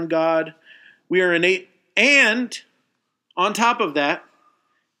came from God. We are innate. And on top of that,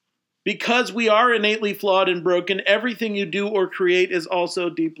 because we are innately flawed and broken, everything you do or create is also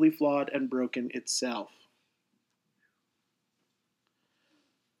deeply flawed and broken itself.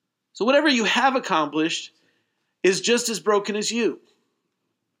 So whatever you have accomplished is just as broken as you.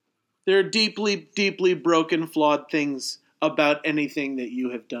 There are deeply, deeply broken, flawed things about anything that you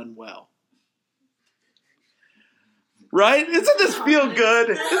have done well. Right? Isn't this feel good?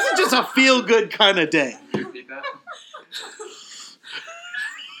 This is just a feel good kind of day. Can you repeat that?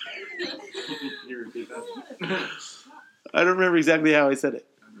 Can you repeat that? I don't remember exactly how I said it.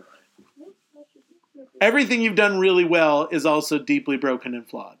 Everything you've done really well is also deeply broken and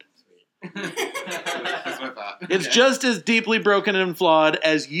flawed. That's what I thought. It's just as deeply broken and flawed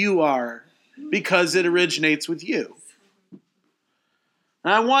as you are because it originates with you.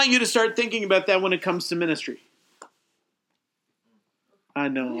 And I want you to start thinking about that when it comes to ministry. I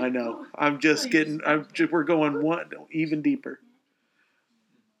know. We're going even deeper.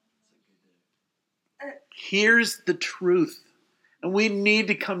 Here's the truth. And we need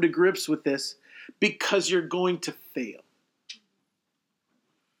to come to grips with this because you're going to fail.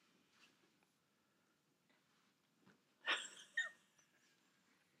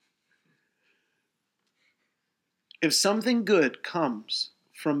 If something good comes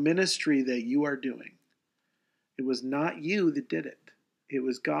from ministry that you are doing, it was not you that did it. It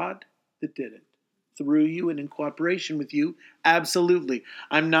was God that did it. Through you and in cooperation with you, absolutely.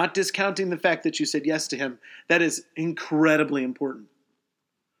 I'm not discounting the fact that you said yes to him. That is incredibly important.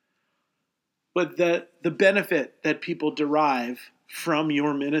 But the benefit that people derive from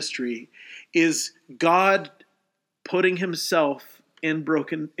your ministry is God putting himself in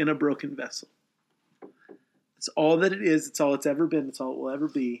a broken vessel. It's all that it is. It's all it's ever been. It's all it will ever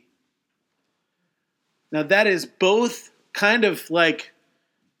be. Now that is both kind of like,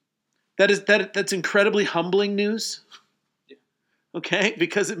 that's incredibly humbling news. Yeah. Okay?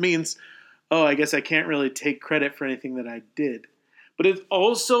 Because it means, oh, I guess I can't really take credit for anything that I did. But it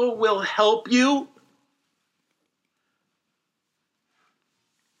also will help you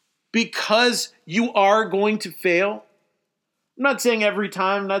because you are going to fail. I'm not saying every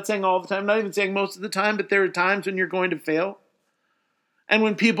time, I'm not saying all the time, I'm not even saying most of the time, but there are times when you're going to fail. And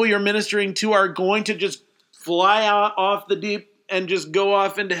when people you're ministering to are going to just fly out off the deep and just go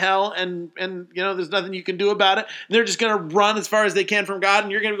off into hell and there's nothing you can do about it. And they're just going to run as far as they can from God,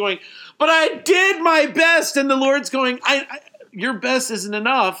 and you're going to be going, but I did my best. And the Lord's going, your best isn't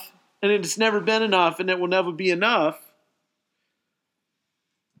enough, and it's never been enough, and it will never be enough.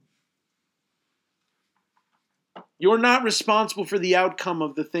 You're not responsible for the outcome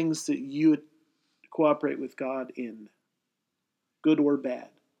of the things that you cooperate with God in, good or bad.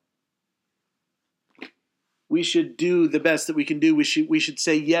 We should do the best that we can do. We should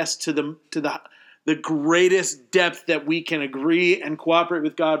say yes to the greatest depth that we can agree and cooperate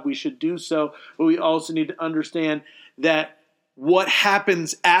with God. We should do so, but we also need to understand that what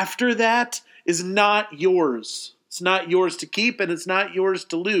happens after that is not yours. It's not yours to keep, and it's not yours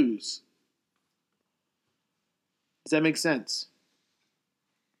to lose. Does that make sense?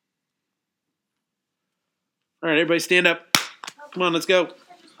 All right, everybody stand up. Come on, let's go.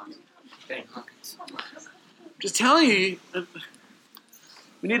 Just telling you,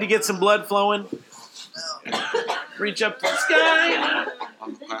 we need to get some blood flowing. Reach up to the sky.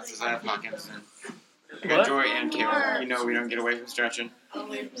 On the classes I have Hawkinson. I got Joy and Caleb. We don't get away from stretching.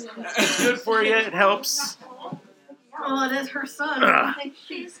 It's good for you. It helps. Oh, that's her son.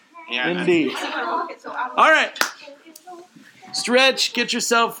 Yeah, Indeed. All right. Stretch. Get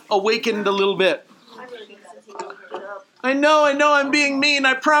yourself awakened a little bit. I know, I'm being mean.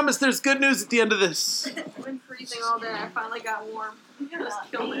 I promise there's good news at the end of this. I've been freezing all day. I finally got warm. Just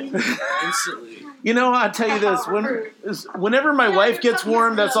killed it. Instantly. I'll tell you this. Whenever my wife gets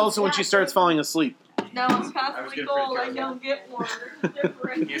warm, that's also when she starts falling asleep. No, I'm constantly cold. I don't get warm.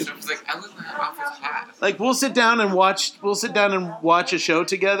 It's like, I live in my office class. Like we'll sit down and watch a show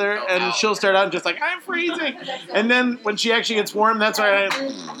together, and she'll start out just like, I'm freezing. And then when she actually gets warm, that's why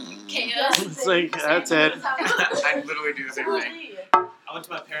it's like, that's it. I literally do the same thing. I went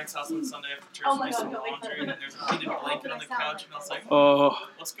to my parents' house on Sunday after church to do some laundry, and there's a heated blanket on the couch, and I was like, Oh.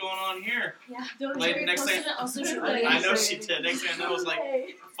 what's going on here? Yeah, Like, next thing, I know she did. Next thing I know, it was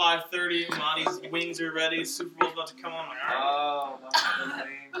like 5:30. Monty's wings are ready. Super Bowl's about to come on. I'm like, all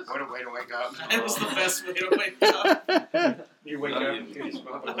right. What a way to wake up. It was the best way to wake up. You wake up and you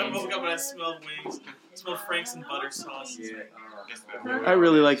I woke up and I smelled wings. I smelled Frank's and butter sauce. I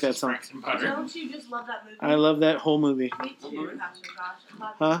really like that song. Don't you just love that movie? I love that whole movie. Me too, Pastor Josh.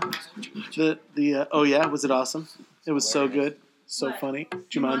 Huh? Oh yeah, was it awesome? It was so good, so funny.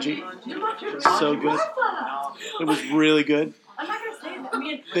 Jumanji, so good. It was really good. I'm not gonna say that. I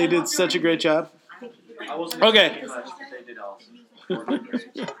mean, They did such a great job. Okay. Okay. They did awesome.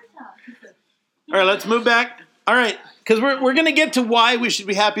 All right, let's move back. All right, because we're gonna get to why we should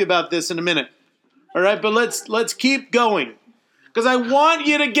be happy about this in a minute. All right, but let's keep going. Because I want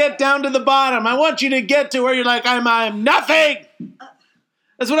you to get down to the bottom. I want you to get to where you're like, I'm nothing.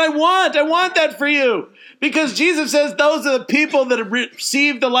 That's what I want. I want that for you. Because Jesus says those are the people that have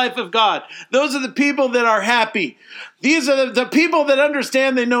received the life of God. Those are the people that are happy. These are the people that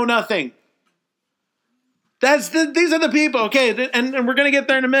understand they know nothing. These are the people. Okay, and we're going to get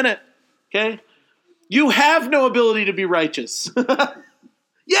there in a minute. Okay? You have no ability to be righteous.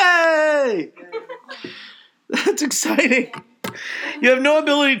 Yay! That's exciting. You have no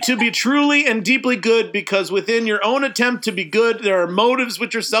ability to be truly and deeply good because within your own attempt to be good, there are motives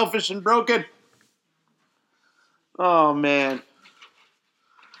which are selfish and broken. Oh, man.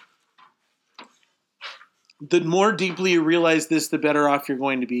 The more deeply you realize this, the better off you're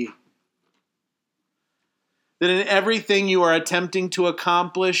going to be. That in everything you are attempting to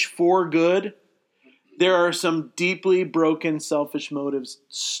accomplish for good, there are some deeply broken, selfish motives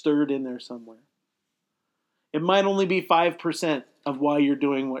stirred in there somewhere. It might only be 5% of why you're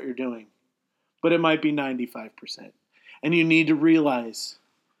doing what you're doing, but it might be 95%. And you need to realize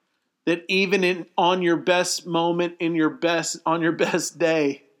that even on your best moment, on your best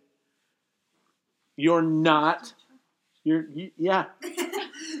day, you're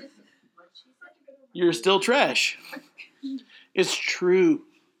still trash. It's true.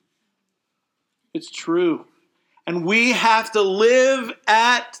 It's true. And we have to live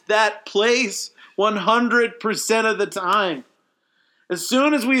at that place 100% of the time. As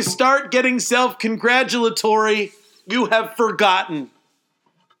soon as we start getting self-congratulatory, you have forgotten.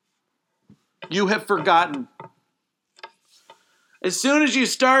 You have forgotten. As soon as you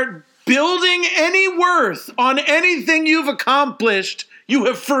start building any worth on anything you've accomplished, you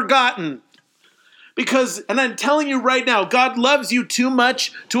have forgotten. Because, and I'm telling you right now, God loves you too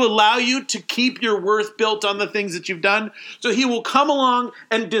much to allow you to keep your worth built on the things that you've done. So he will come along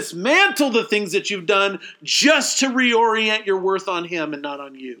and dismantle the things that you've done just to reorient your worth on him and not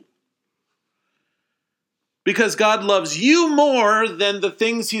on you. Because God loves you more than the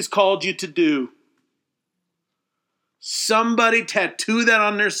things he's called you to do. Somebody tattoo that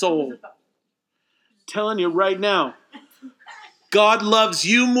on their soul. I'm telling you right now. God loves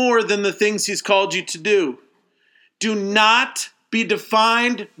you more than the things he's called you to do. Do not be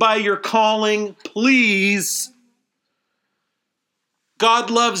defined by your calling, please. God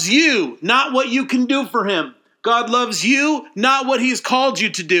loves you, not what you can do for him. God loves you, not what he's called you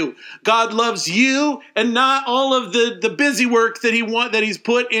to do. God loves you and not all of the busy work that he's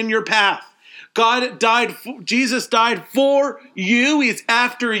put in your path. Jesus died for you. He's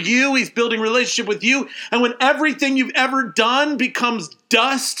after you. He's building relationship with you. And when everything you've ever done becomes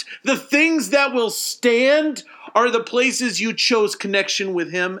dust, the things that will stand are the places you chose connection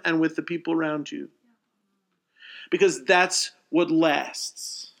with him and with the people around you. Because that's what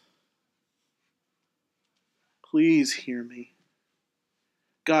lasts. Please hear me.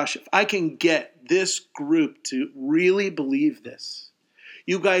 Gosh, if I can get this group to really believe this,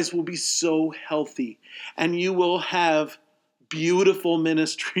 you guys will be so healthy, and you will have beautiful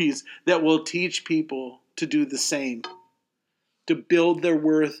ministries that will teach people to do the same, to build their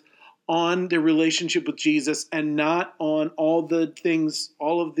worth on their relationship with Jesus and not on all of the things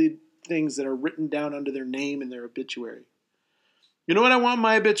that are written down under their name in their obituary. You know what I want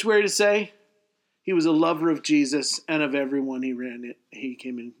my obituary to say? He was a lover of Jesus and of everyone he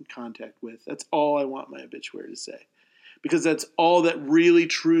came in contact with. That's all I want my obituary to say. Because that's all that really,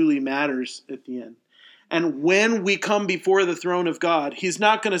 truly matters at the end. And when we come before the throne of God, he's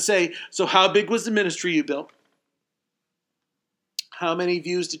not going to say, so how big was the ministry you built? How many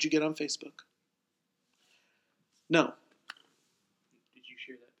views did you get on Facebook? No. Did you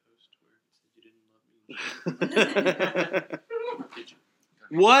share that post where it said you didn't love me? Did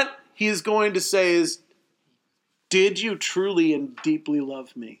you? What he's going to say is, did you truly and deeply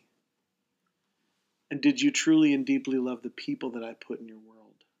love me? And did you truly and deeply love the people that I put in your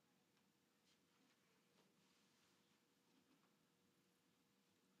world?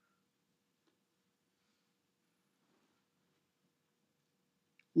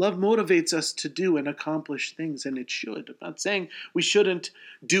 Love motivates us to do and accomplish things, and it should. I'm not saying we shouldn't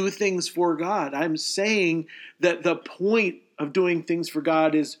do things for God. I'm saying that the point of doing things for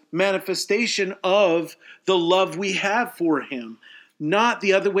God is manifestation of the love we have for him, not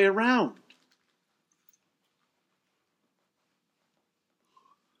the other way around.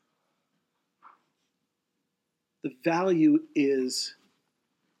 The value is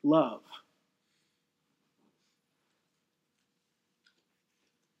love.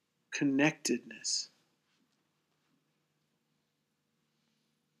 Connectedness.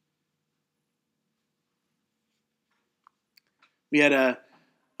 We had a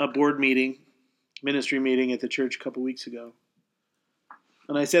board meeting, ministry meeting at the church a couple weeks ago.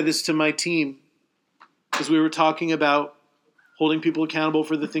 And I said this to my team because we were talking about holding people accountable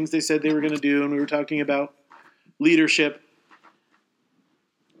for the things they said they were going to do, and we were talking about leadership.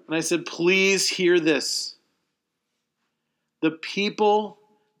 And I said, please hear this. The people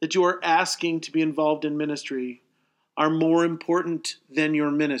that you are asking to be involved in ministry are more important than your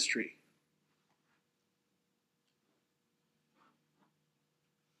ministry.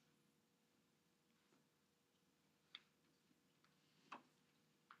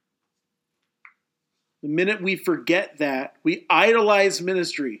 The minute we forget that, we idolize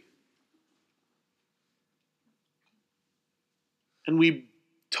ministry. And we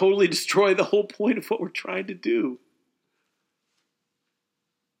totally destroy the whole point of what we're trying to do.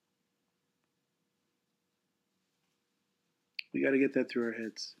 We got to get that through our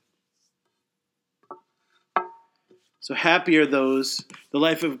heads. So happy are those, the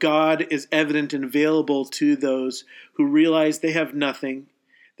life of God is evident and available to those who realize they have nothing,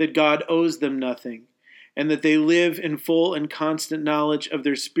 that God owes them nothing, and that they live in full and constant knowledge of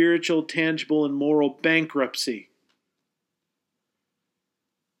their spiritual, tangible, and moral bankruptcy.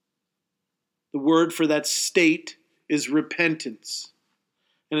 The word for that state is repentance,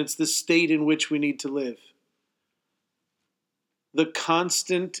 and it's the state in which we need to live. The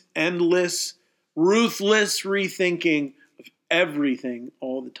constant, endless, ruthless rethinking of everything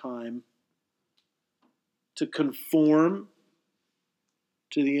all the time to conform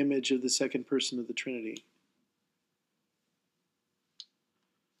to the image of the second person of the Trinity.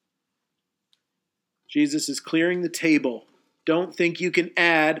 Jesus is clearing the table. Don't think you can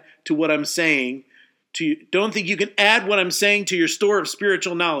add to what I'm saying. Don't think you can add what I'm saying to your store of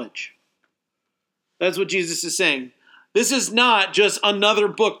spiritual knowledge. That's what Jesus is saying. This is not just another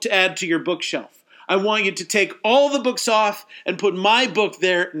book to add to your bookshelf. I want you to take all the books off and put my book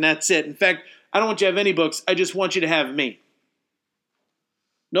there, and that's it. In fact, I don't want you to have any books. I just want you to have me.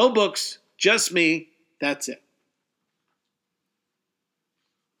 No books, just me. That's it.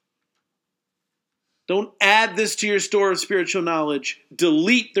 Don't add this to your store of spiritual knowledge.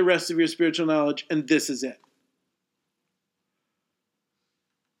 Delete the rest of your spiritual knowledge, and this is it.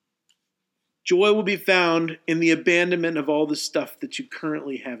 Joy will be found in the abandonment of all the stuff that you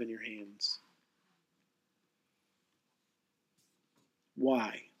currently have in your hands.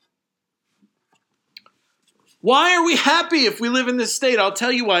 Why? Why are we happy if we live in this state? I'll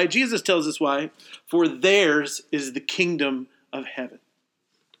tell you why. Jesus tells us why. For theirs is the kingdom of heaven.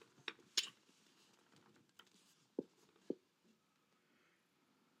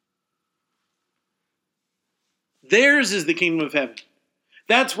 Theirs is the kingdom of heaven.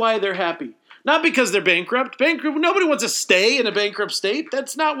 That's why they're happy. Not because they're bankrupt. Nobody wants to stay in a bankrupt state.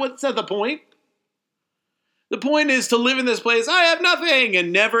 That's not the point. The point is to live in this place, I have nothing,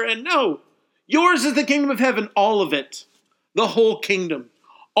 and never, and no. Yours is the kingdom of heaven, all of it. The whole kingdom.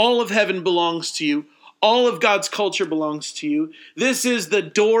 All of heaven belongs to you. All of God's culture belongs to you. This is the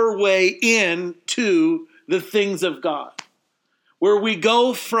doorway in to the things of God. Where we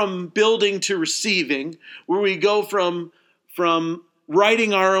go from building to receiving, where we go from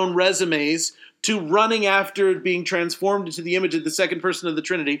writing our own resumes to running after being transformed into the image of the second person of the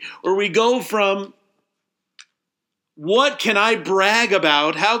Trinity, where we go from what can I brag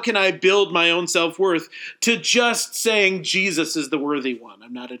about, how can I build my own self-worth, to just saying Jesus is the worthy one.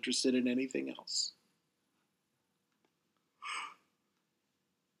 I'm not interested in anything else.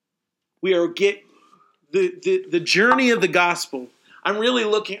 We are the journey of the gospel. I'm really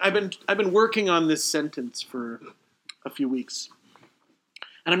looking. I've been working on this sentence for a few weeks,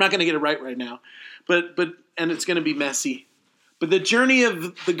 and I'm not going to get it right now, but it's going to be messy. But the journey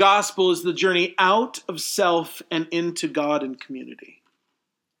of the gospel is the journey out of self and into God and community.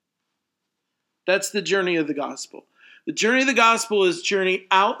 That's the journey of the gospel. The journey of the gospel is journey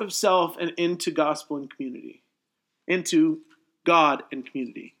out of self and into gospel and community, into God and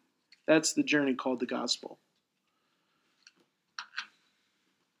community. That's the journey called the gospel.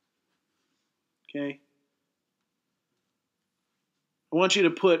 Okay? I want you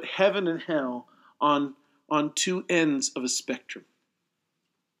to put heaven and hell on two ends of a spectrum.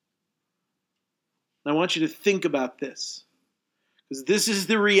 And I want you to think about this. Because this is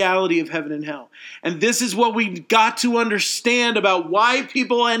the reality of heaven and hell. And this is what we've got to understand about why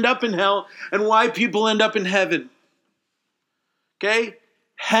people end up in hell and why people end up in heaven. Okay?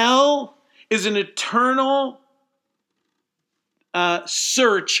 Hell is an eternal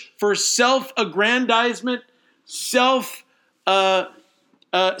search for self-aggrandizement,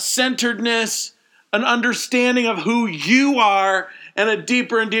 self-centeredness, an understanding of who you are, and a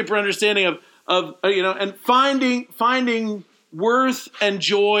deeper and deeper understanding of and finding worth and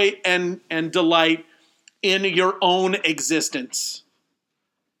joy and delight in your own existence.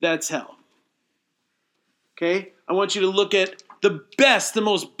 That's hell. Okay? I want you to look at the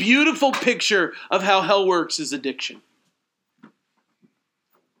most beautiful picture of how hell works is addiction.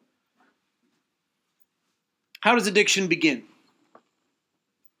 How does addiction begin?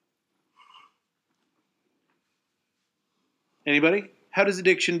 Anybody? How does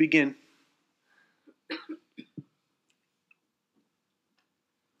addiction begin?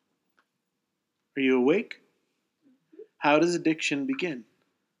 Are you awake? How does addiction begin?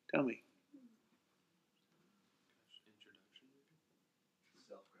 Tell me.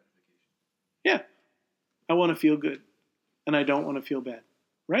 Yeah. I want to feel good, and I don't want to feel bad.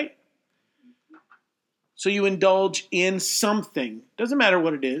 Right? So you indulge in something. Doesn't matter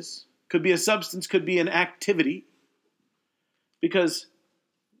what it is. Could be a substance, could be an activity. Because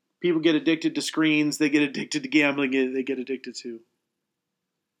people get addicted to screens, they get addicted to gambling, they get addicted to.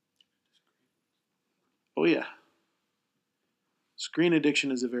 Oh yeah. Screen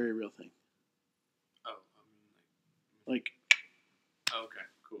addiction is a very real thing. Oh, like okay,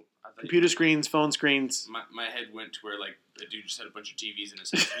 cool. I thought computer screens, phone screens. My head went to where like the dude just had a bunch of TVs in his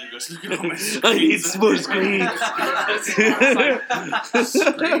house and he goes, look at all my screens. I need some more screens.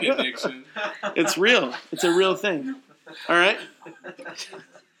 Screen addiction. It's real. It's a real thing. All right?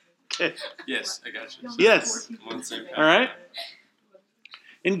 Okay. Yes, I got you. Yes. I'm on the same page. All right?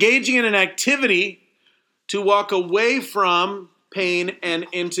 Engaging in an activity to walk away from pain and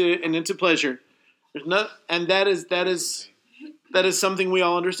into pleasure. There's no, and that is something we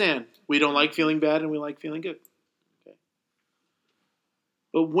all understand. We don't like feeling bad and we like feeling good. Okay.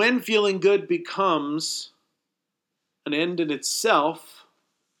 But when feeling good becomes an end in itself,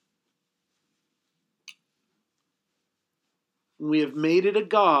 and we have made it a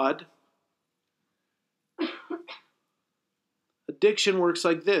god, addiction works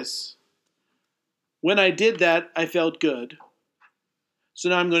like this. When I did that, I felt good. So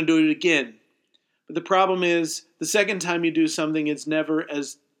now I'm going to do it again. But the problem is, the second time you do something, it's never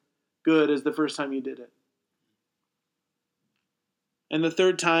as good as the first time you did it. And the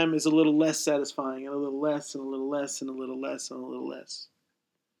third time is a little less satisfying, and a little less, and a little less, and a little less, and a little less.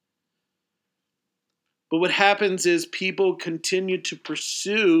 But what happens is people continue to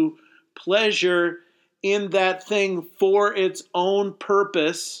pursue pleasure in that thing for its own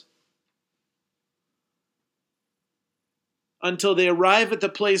purpose until they arrive at the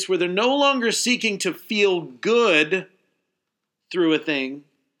place where they're no longer seeking to feel good through a thing,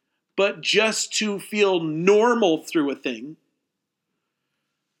 but just to feel normal through a thing.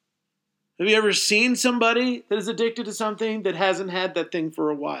 Have you ever seen somebody that is addicted to something that hasn't had that thing for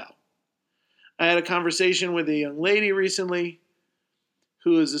a while? I had a conversation with a young lady recently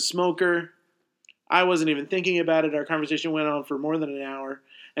who is a smoker. I wasn't even thinking about it. Our conversation went on for more than an hour.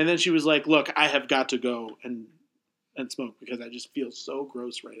 And then she was like, look, I have got to go and smoke because I just feel so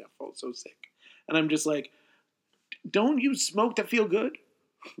gross right now. I feel so sick. And I'm just like, don't you smoke to feel good?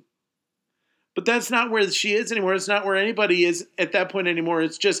 But that's not where she is anymore. It's not where anybody is at that point anymore.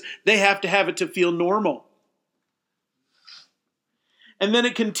 It's just they have to have it to feel normal. And then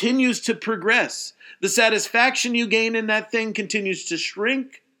it continues to progress. The satisfaction you gain in that thing continues to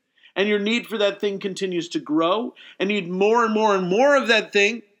shrink, and your need for that thing continues to grow, and you need more and more and more of that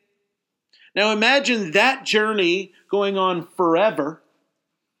thing. Now imagine that journey going on forever.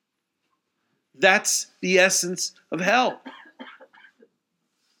 That's the essence of hell.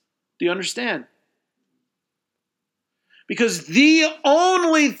 Do you understand? Because the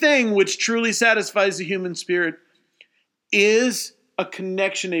only thing which truly satisfies the human spirit is a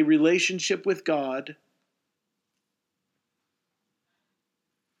connection, a relationship with God.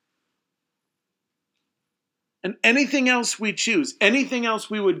 And anything else we choose, anything else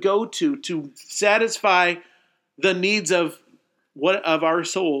we would go to satisfy the needs of our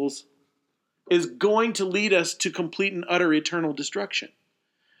souls is going to lead us to complete and utter eternal destruction.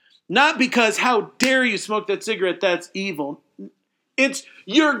 Not because, how dare you smoke that cigarette, that's evil. It's,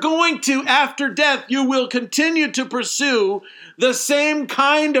 you're going to, after death, you will continue to pursue the same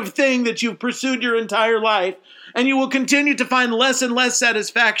kind of thing that you've pursued your entire life, and you will continue to find less and less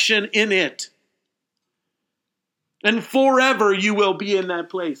satisfaction in it. And forever you will be in that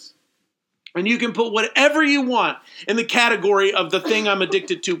place. And you can put whatever you want in the category of the thing I'm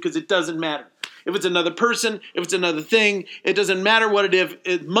addicted to, because it doesn't matter. If it's another person, if it's another thing, it doesn't matter what it is.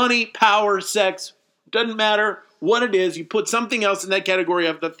 It's money, power, sex, doesn't matter what it is. You put something else in that category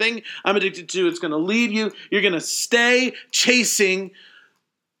of the thing I'm addicted to, it's going to lead you. You're going to stay chasing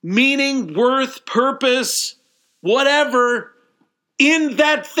meaning, worth, purpose, whatever, in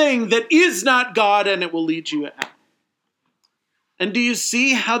that thing that is not God, and it will lead you out. And do you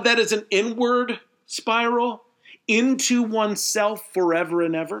see how that is an inward spiral into oneself forever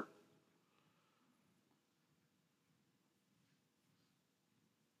and ever?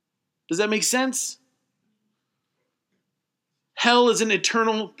 Does that make sense? Hell is an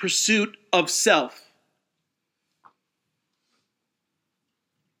eternal pursuit of self.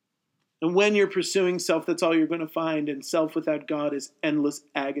 And when you're pursuing self, that's all you're going to find. And self without God is endless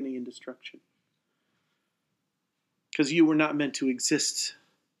agony and destruction. Because you were not meant to exist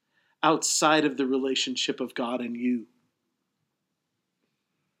outside of the relationship of God and you.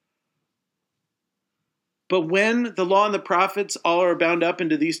 But when the law and the prophets all are bound up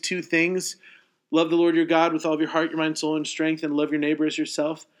into these two things, love the Lord your God with all of your heart, your mind, soul, and strength, and love your neighbor as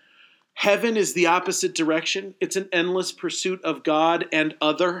yourself, heaven is the opposite direction. It's an endless pursuit of God and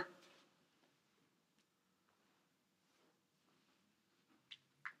other.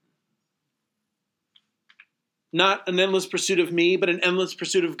 Not an endless pursuit of me, but an endless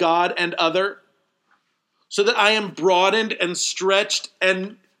pursuit of God and other. So that I am broadened and stretched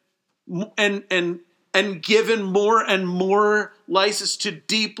and given more and more license to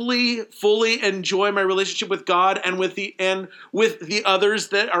deeply, fully enjoy my relationship with God and with the others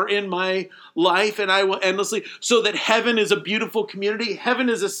that are in my life, and I will endlessly, so that heaven is a beautiful community. Heaven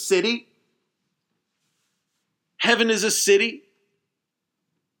is a city. Heaven is a city.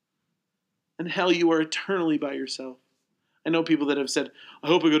 And hell, you are eternally by yourself. I know people that have said, I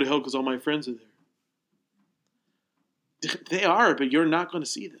hope I go to hell because all my friends are there. They are, but you're not going to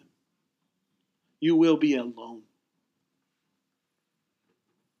see them. You will be alone.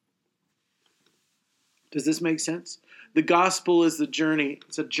 Does this make sense? The gospel is the journey.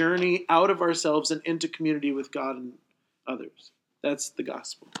 It's a journey out of ourselves and into community with God and others. That's the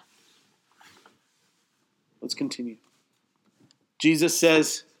gospel. Let's continue. Jesus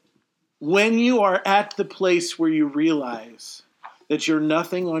says, when you are at the place where you realize that you're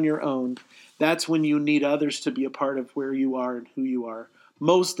nothing on your own, that's when you need others to be a part of where you are and who you are.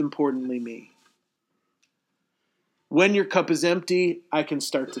 Most importantly, me. When your cup is empty, I can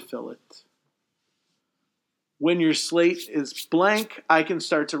start to fill it. When your slate is blank, I can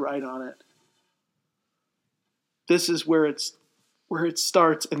start to write on it. This is where it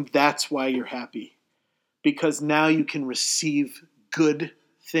starts, and that's why you're happy. Because now you can receive good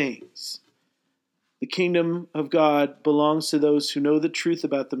things. The kingdom of God belongs to those who know the truth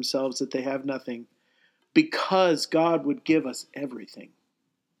about themselves, that they have nothing, because God would give us everything.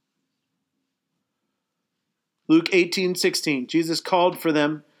 Luke 18:16, Jesus called for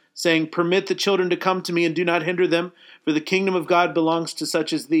them, saying, permit the children to come to me and do not hinder them, for the kingdom of God belongs to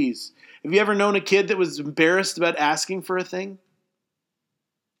such as these. Have you ever known a kid that was embarrassed about asking for a thing?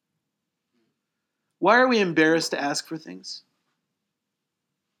 Why are we embarrassed to ask for things?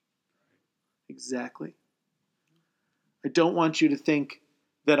 Exactly. I don't want you to think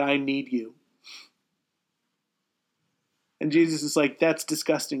that I need you. And Jesus is like, that's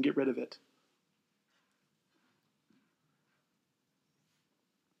disgusting, get rid of it.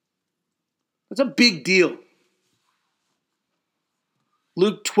 That's a big deal.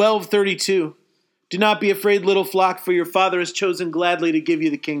 Luke 12:32. Do not be afraid, little flock, for your Father has chosen gladly to give you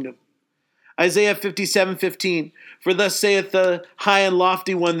the kingdom. Isaiah 57:15. For thus saith the high and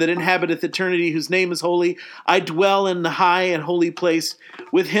lofty one that inhabiteth eternity, whose name is holy. I dwell in the high and holy place,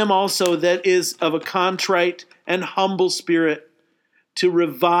 with him also that is of a contrite and humble spirit, to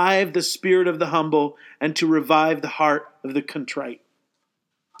revive the spirit of the humble and to revive the heart of the contrite.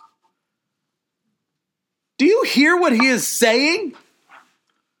 Do you hear what he is saying?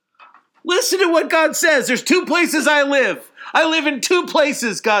 Listen to what God says. There's two places I live. I live in two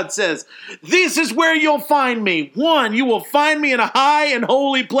places, God says. This is where you'll find me. One, you will find me in a high and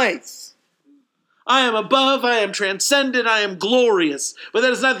holy place. I am above, I am transcendent, I am glorious. But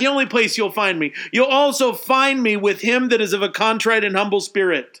that is not the only place you'll find me. You'll also find me with him that is of a contrite and humble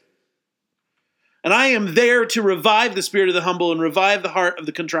spirit. And I am there to revive the spirit of the humble and revive the heart of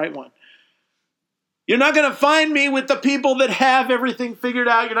the contrite one. You're not going to find me with the people that have everything figured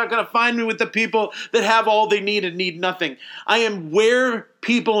out. You're not going to find me with the people that have all they need and need nothing. I am where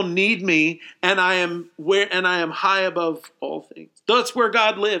people need me, and I am high above all things. That's where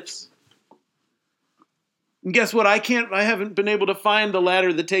God lives. And guess what? I haven't been able to find the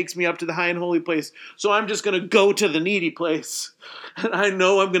ladder that takes me up to the high and holy place. So I'm just going to go to the needy place. And I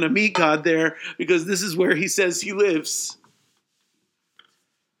know I'm going to meet God there because this is where he says he lives.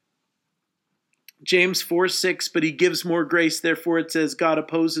 James 4:6, but he gives more grace. Therefore it says, God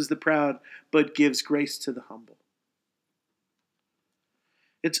opposes the proud, but gives grace to the humble.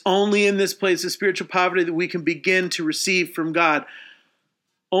 It's only in this place of spiritual poverty that we can begin to receive from God.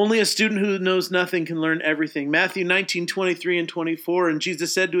 Only a student who knows nothing can learn everything. Matthew 19:23 and 24, and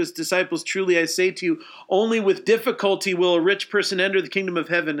Jesus said to his disciples, truly I say to you, only with difficulty will a rich person enter the kingdom of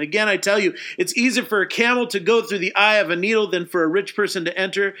heaven. Again, I tell you, it's easier for a camel to go through the eye of a needle than for a rich person to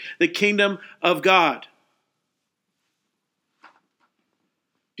enter the kingdom of God.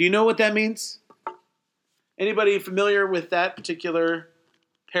 Do you know what that means? Anybody familiar with that particular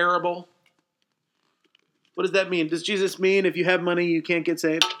parable? What does that mean? Does Jesus mean if you have money, you can't get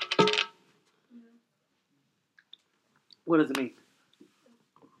saved? What does it mean?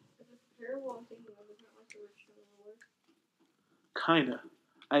 Kinda.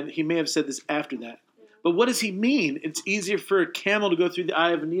 He may have said this after that. But what does he mean? It's easier for a camel to go through the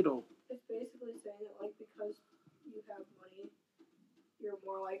eye of a needle. It's basically saying that, like, because you have money, you're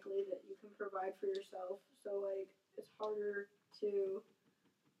more likely that you can provide for yourself. So, like, it's harder to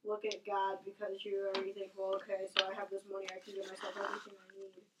look at God because you already think, well, okay, so I have this money, I can give myself everything I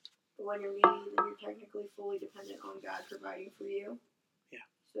need. But when you're needy, then you're technically fully dependent on God providing for you. Yeah.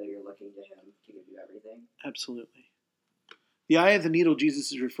 So you're looking to him to give you everything. Absolutely. The eye of the needle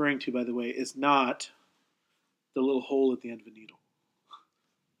Jesus is referring to, by the way, is not the little hole at the end of a needle.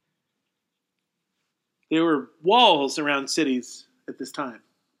 There were walls around cities at this time.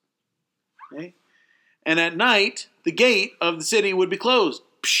 Okay? And at night, the gate of the city would be closed.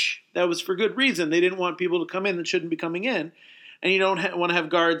 That was for good reason. They didn't want people to come in that shouldn't be coming in. And you don't want to have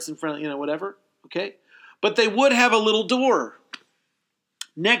guards in front, whatever. Okay? But they would have a little door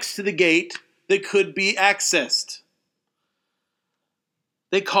next to the gate that could be accessed.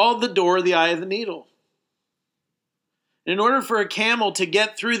 They called the door the eye of the needle. In order for a camel to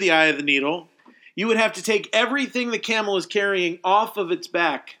get through the eye of the needle, you would have to take everything the camel is carrying off of its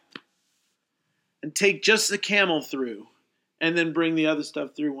back and take just the camel through, and then bring the other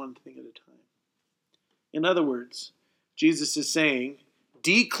stuff through one thing at a time. In other words, Jesus is saying,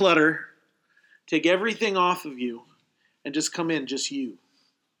 declutter, take everything off of you, and just come in, just you.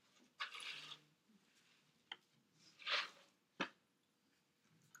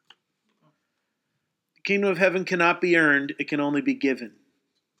 The kingdom of heaven cannot be earned, it can only be given.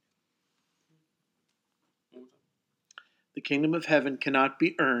 The kingdom of heaven cannot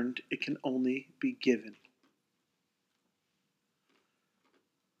be earned, it can only be given.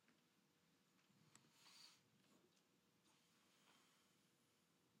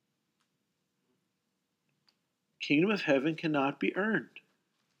 The kingdom of heaven cannot be earned.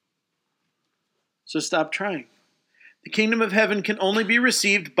 So stop trying. The kingdom of heaven can only be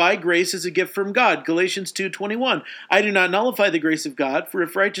received by grace as a gift from God. Galatians 2:21. I do not nullify the grace of God, for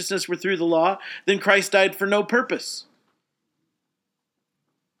if righteousness were through the law, then Christ died for no purpose.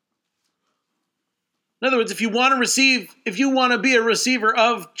 In other words, if you want to be a receiver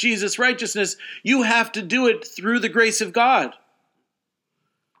of Jesus' righteousness, you have to do it through the grace of God.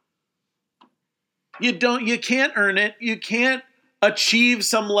 You can't earn it. You can't achieve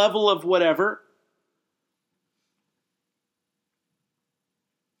some level of whatever.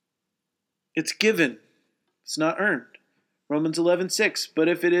 It's given. It's not earned. Romans 11:6. But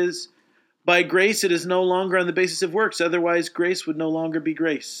if it is by grace, it is no longer on the basis of works. Otherwise, grace would no longer be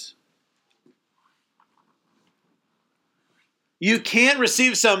grace. You can't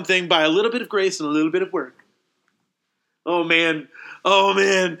receive something by a little bit of grace and a little bit of work. Oh man,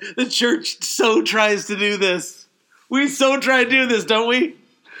 the church so tries to do this. We so try to do this, don't we?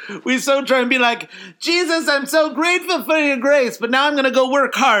 We so try and be like, Jesus, I'm so grateful for your grace, but now I'm going to go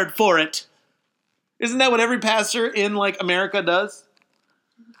work hard for it. Isn't that what every pastor in America does?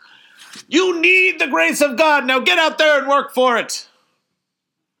 You need the grace of God. Now get out there and work for it.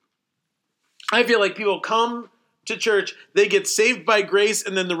 I feel like people come to church, they get saved by grace,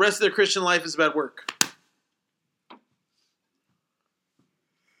 and then the rest of their Christian life is about work.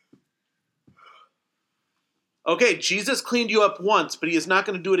 Okay, Jesus cleaned you up once, but he is not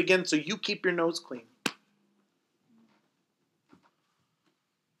going to do it again, so you keep your nose clean.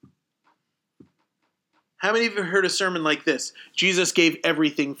 How many of you have heard a sermon like this? Jesus gave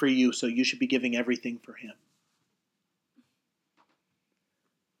everything for you, so you should be giving everything for him.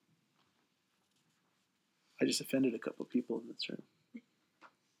 I just offended a couple of people in this room.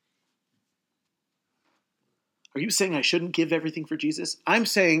 Are you saying I shouldn't give everything for Jesus? I'm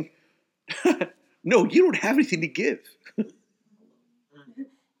saying, no, you don't have anything to give.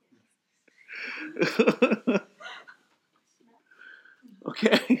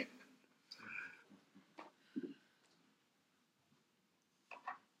 Okay?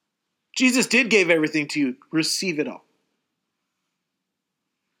 Jesus did give everything to you. Receive it all.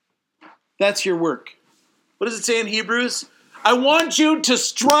 That's your work. What does it say in Hebrews? I want you to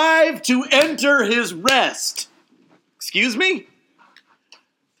strive to enter his rest. Excuse me?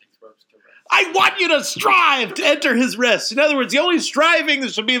 I want you to strive to enter his rest. In other words, the only striving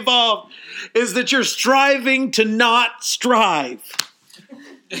that should be involved is that you're striving to not strive.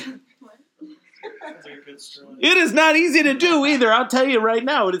 It is not easy to do either. I'll tell you right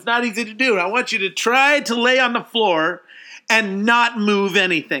now, it is not easy to do. I want you to try to lay on the floor and not move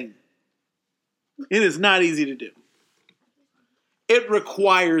anything. It is not easy to do. It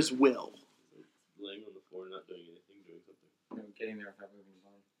requires will. Laying on the floor, not doing anything, doing something. I'm getting there without moving his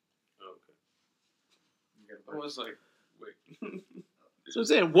arm. Oh, okay. I was like, wait. So I'm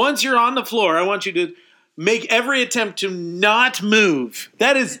saying, once you're on the floor, I want you to make every attempt to not move.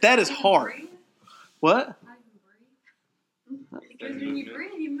 That is hard. What? Because when you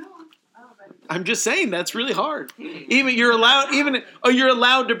breathe, you move. I'm just saying that's really hard. You're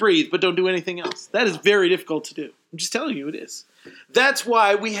allowed to breathe, but don't do anything else. That is very difficult to do. I'm just telling you it is. That's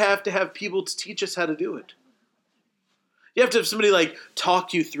why we have to have people to teach us how to do it. You have to have somebody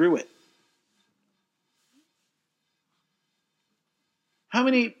talk you through it. How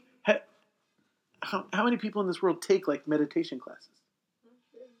many people in this world take meditation classes?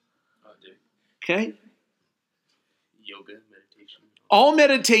 Okay? Yoga, meditation. All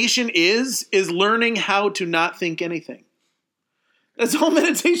meditation is learning how to not think anything. That's all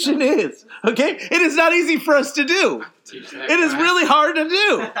meditation is. Okay? It is not easy for us to do. It is really hard to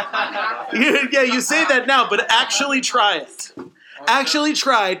do. Yeah, you say that now, but actually try it. Actually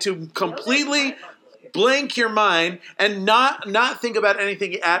try to completely blank your mind and not think about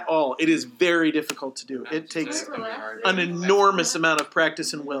anything at all. It is very difficult to do. It takes an enormous amount of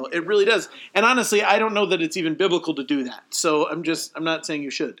practice and will. It really does. And honestly, I don't know that it's even biblical to do that. So I'm not saying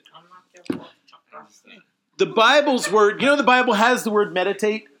you should. The Bible's word, the Bible has the word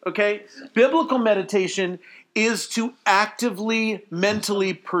meditate, okay? Biblical meditation is to actively,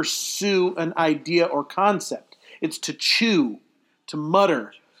 mentally pursue an idea or concept. It's to chew, to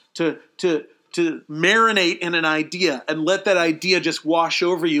mutter, to marinate in an idea and let that idea just wash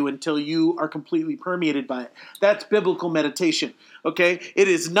over you until you are completely permeated by it. That's biblical meditation, okay? It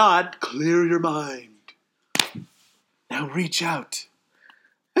is not clear your mind. Now reach out.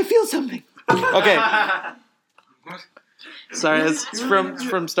 I feel something. Okay. Sorry, it's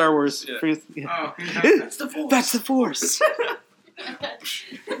from Star Wars. Yeah. Yeah. Oh. It's the Force. That's the Force.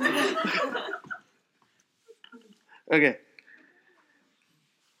 Okay.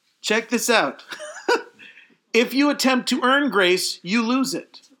 Check this out. If you attempt to earn grace, you lose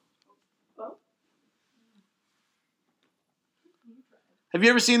it. Have you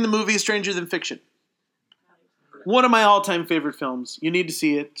ever seen the movie Stranger Than Fiction? One of my all-time favorite films. You need to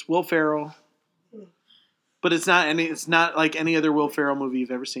see it. It's Will Ferrell. But it's not like any other Will Ferrell movie you've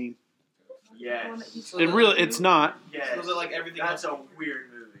ever seen. Yes. It's not. Yes. Was it like everything That's else? a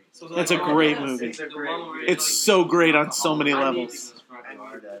weird movie. So was it That's like a great movie. It's a great movie. It's so great on so many I need levels. to- I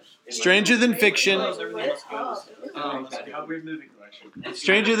need that. Stranger Than Fiction. Everything else goes. Oh, okay. A weird movie collection.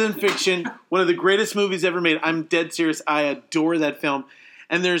 Stranger Than Fiction, one of the greatest movies ever made. I'm dead serious. I adore that film.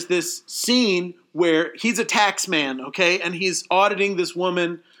 And there's this scene where he's a tax man, okay? And he's auditing this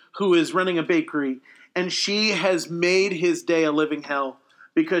woman who is running a bakery. And she has made his day a living hell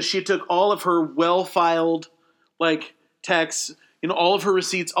because she took all of her well-filed, tax, all of her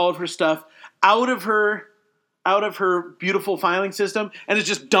receipts, all of her stuff out of her beautiful filing system and has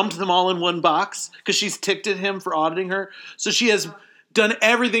just dumped them all in one box because she's ticked at him for auditing her. So she has done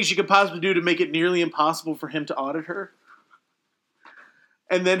everything she could possibly do to make it nearly impossible for him to audit her.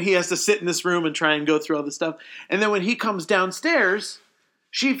 And then he has to sit in this room and try and go through all this stuff. And then when he comes downstairs,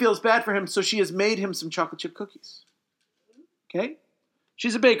 she feels bad for him, so she has made him some chocolate chip cookies. Okay?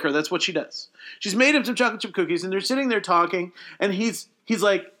 She's a baker. That's what she does. She's made him some chocolate chip cookies, and they're sitting there talking, and he's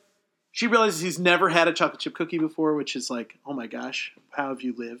like, she realizes he's never had a chocolate chip cookie before, which is like, oh my gosh, how have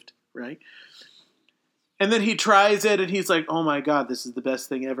you lived, right? And then he tries it, and he's like, oh my God, this is the best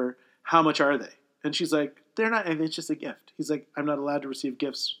thing ever. How much are they? And she's like, they're not, and it's just a gift. He's like, I'm not allowed to receive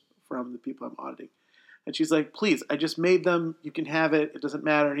gifts from the people I'm auditing. And she's like, please, I just made them. You can have it. It doesn't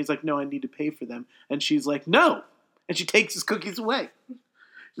matter. And he's like, no, I need to pay for them. And she's like, no. And she takes his cookies away.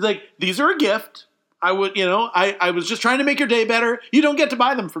 She's like, these are a gift. I was just trying to make your day better. You don't get to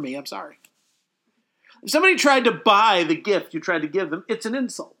buy them for me. I'm sorry. If somebody tried to buy the gift you tried to give them, it's an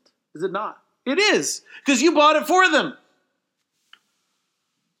insult. Is it not? It is. Because you bought it for them.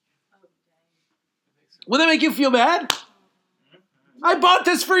 Will that make you feel bad? I bought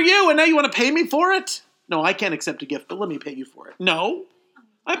this for you, and now you want to pay me for it? No, I can't accept a gift, but let me pay you for it. No,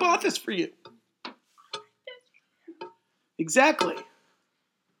 I bought this for you. Exactly.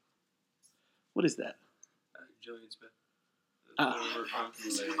 What is that? Jillian Smith.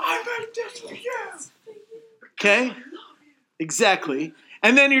 I bought this for you. Okay? Exactly.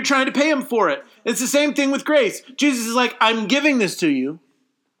 And then you're trying to pay him for it. It's the same thing with grace. Jesus is like, I'm giving this to you.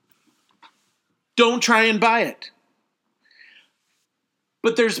 Don't try and buy it.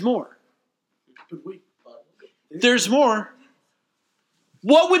 But there's more. There's more.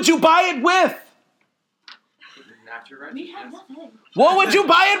 What would you buy it with? We have nothing. What would you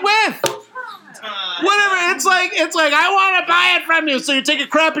buy it with? Whatever. It's like I want to buy it from you. So you take a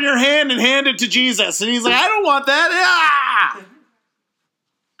crap in your hand and hand it to Jesus, and he's like, I don't want that. Ah!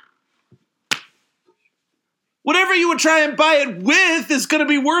 Whatever you would try and buy it with is going to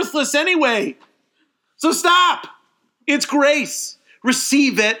be worthless anyway. So stop. It's grace.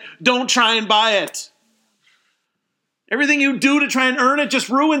 Receive it. Don't try and buy it. Everything you do to try and earn it just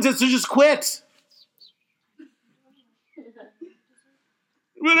ruins it, so just quit.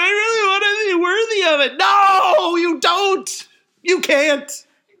 But I really want to be worthy of it. No, you don't. You can't.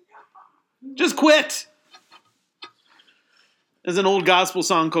 Just quit. There's an old gospel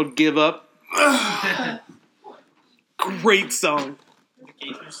song called Give Up. Great song.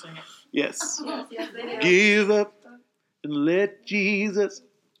 Yes. Yes, they do. Give up and let Jesus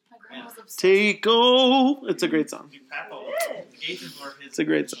My grandma's obsessed. take over. It's a great song. Gators were his It's a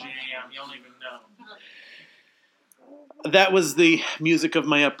great song. jam. You don't even know. That was the music of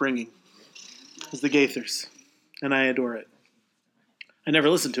my upbringing. It was the Gaithers. And I adore it. I never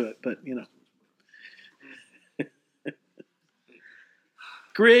listened to it, but,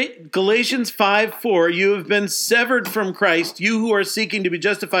 Galatians 5:4, you have been severed from Christ. You who are seeking to be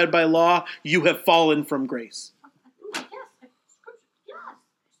justified by law, you have fallen from grace. Ooh, yes, yes.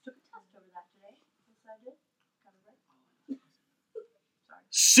 I took a test over that today. Yes, I did. Got it right.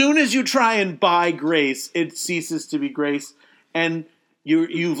 Soon as you try and buy grace, it ceases to be grace, and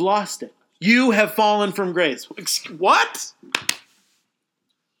you've lost it. You have fallen from grace. What?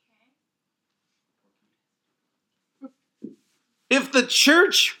 If the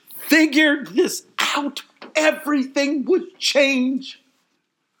church figured this out, everything would change.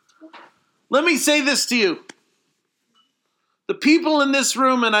 Let me say this to you. The people in this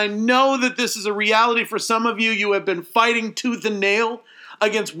room, and I know that this is a reality for some of you, you have been fighting tooth and nail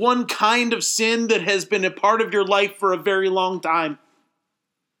against one kind of sin that has been a part of your life for a very long time.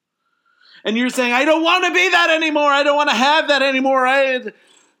 And you're saying, I don't want to be that anymore. I don't want to have that anymore. I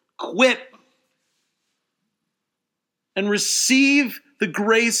quit. And receive the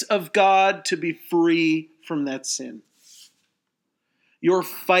grace of God to be free from that sin. Your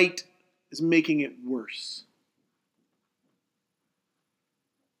fight is making it worse.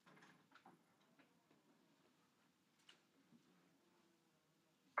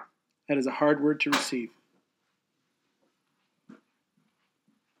 That is a hard word to receive.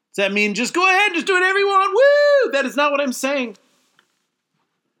 Does that mean just go ahead, just do whatever you want? Woo! That is not what I'm saying.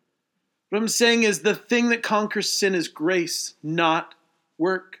 What I'm saying is the thing that conquers sin is grace, not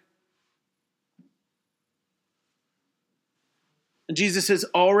work. And Jesus has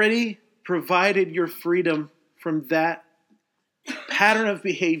already provided your freedom from that pattern of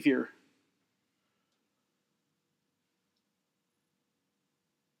behavior.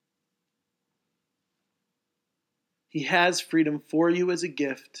 He has freedom for you as a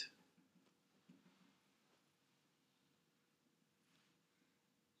gift.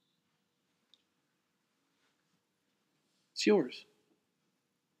 It's yours.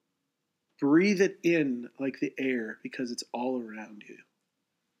 Breathe it in like the air because it's all around you.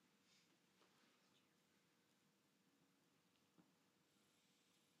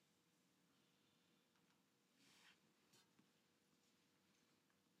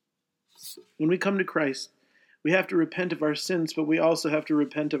 When we come to Christ, we have to repent of our sins, but we also have to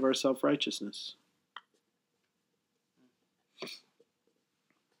repent of our self-righteousness.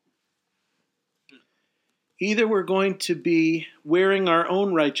 Either we're going to be wearing our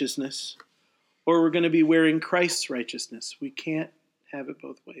own righteousness, or we're going to be wearing Christ's righteousness. We can't have it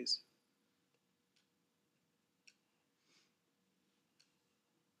both ways.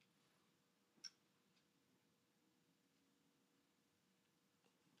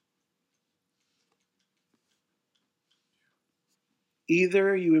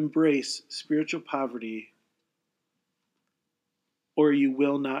 Either you embrace spiritual poverty, or you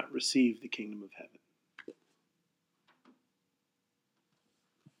will not receive the kingdom of heaven.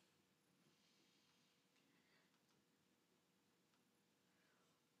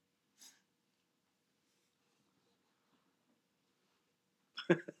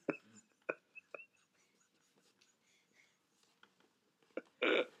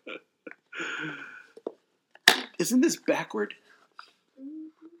 Isn't this backward?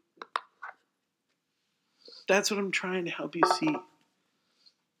 That's what I'm trying to help you see.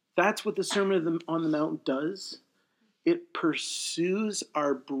 That's what the Sermon on the Mount does. It pursues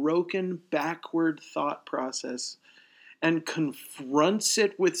our broken, backward thought process and confronts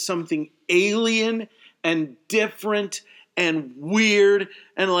it with something alien and different and weird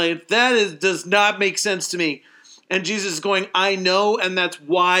and like, does not make sense to me. And Jesus is going, I know, and that's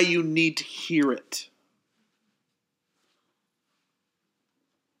why you need to hear it.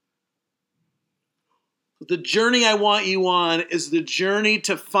 The journey I want you on is the journey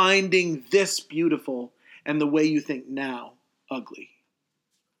to finding this beautiful and the way you think now ugly.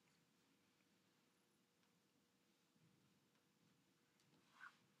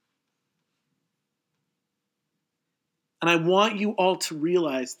 And I want you all to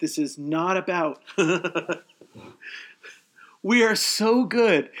realize this is not about... We are so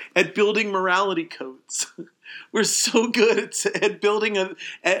good at building morality codes. We're so good at building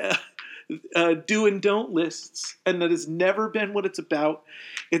do and don't lists, and that has never been what it's about.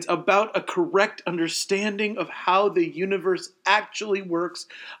 It's about a correct understanding of how the universe actually works,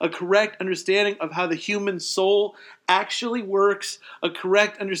 a correct understanding of how the human soul actually works, a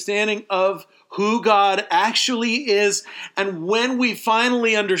correct understanding of who God actually is. And when we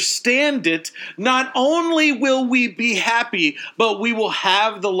finally understand it, not only will we be happy, but we will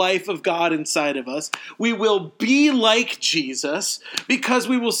have the life of God inside of us. We will be like Jesus because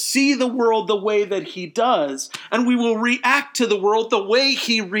we will see the world the way that he does, and we will react to the world the way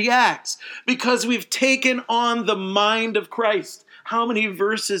he reacts because we've taken on the mind of Christ. How many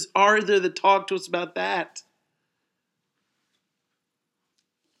verses are there that talk to us about that?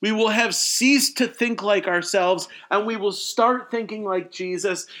 We will have ceased to think like ourselves, and we will start thinking like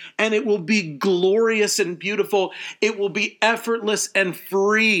Jesus, and it will be glorious and beautiful. It will be effortless and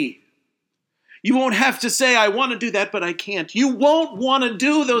free. You won't have to say, I want to do that, but I can't. You won't want to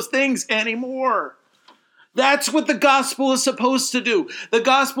do those things anymore. That's what the gospel is supposed to do. The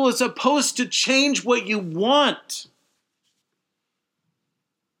gospel is supposed to change what you want.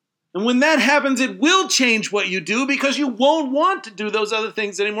 And when that happens, it will change what you do because you won't want to do those other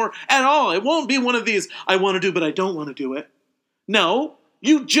things anymore at all. It won't be one of these, I want to do, but I don't want to do it. No,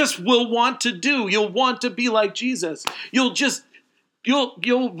 you just will want to do. You'll want to be like Jesus. You'll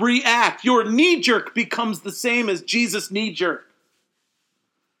react. Your knee-jerk becomes the same as Jesus' knee-jerk.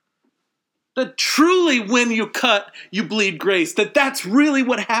 That truly when you cut, you bleed grace. That's really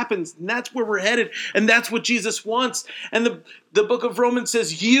what happens. And that's where we're headed. And that's what Jesus wants. And the book of Romans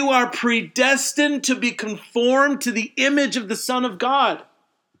says, you are predestined to be conformed to the image of the Son of God.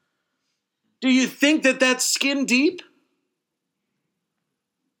 Do you think that that's skin deep?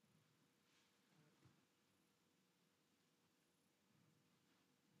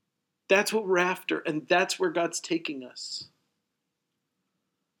 That's what we're after. And that's where God's taking us.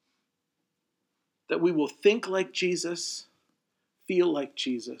 That we will think like Jesus, feel like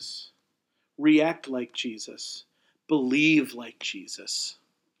Jesus, react like Jesus, believe like Jesus.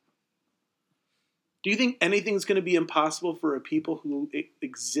 Do you think anything's going to be impossible for a people who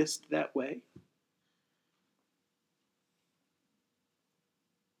exist that way?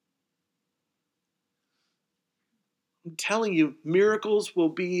 I'm telling you, miracles will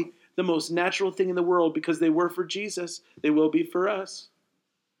be the most natural thing in the world because they were for Jesus. They will be for us.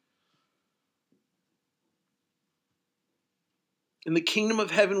 And the kingdom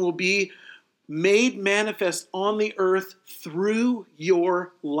of heaven will be made manifest on the earth through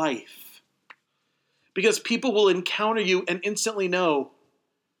your life. Because people will encounter you and instantly know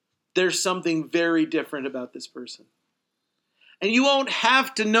there's something very different about this person. And you won't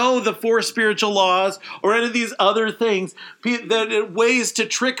have to know the 4 spiritual laws or any of these other things, ways to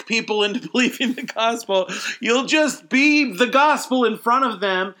trick people into believing the gospel. You'll just be the gospel in front of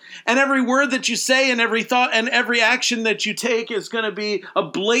them, and every word that you say and every thought and every action that you take is going to be a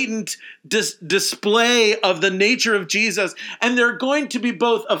blatant display of the nature of Jesus. And they're going to be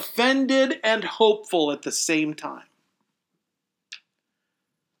both offended and hopeful at the same time.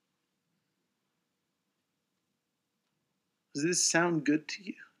 Does this sound good to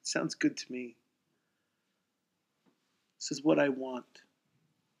you? It sounds good to me. This is what I want.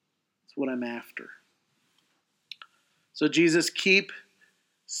 It's what I'm after. So Jesus, keep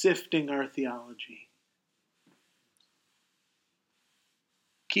sifting our theology.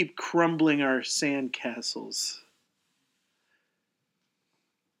 Keep crumbling our sandcastles.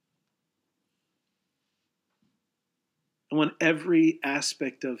 I want every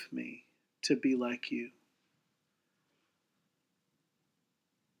aspect of me to be like you.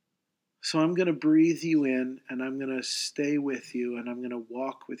 So I'm going to breathe you in, and I'm going to stay with you, and I'm going to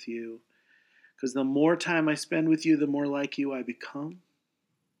walk with you. Because the more time I spend with you, the more like you I become.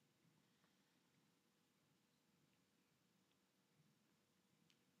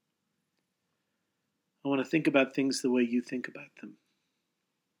 I want to think about things the way you think about them.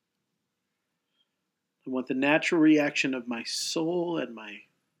 I want the natural reaction of my soul and my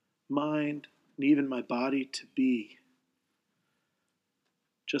mind and even my body to be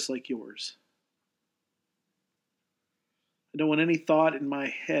just like yours. I don't want any thought in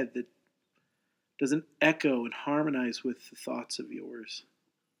my head that doesn't echo and harmonize with the thoughts of yours.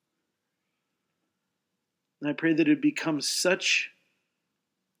 And I pray that it becomes such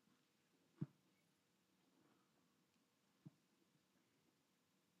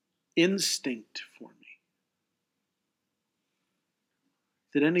instinct for me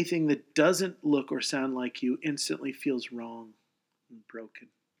that anything that doesn't look or sound like you instantly feels wrong and broken.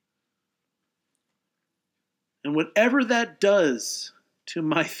 And whatever that does to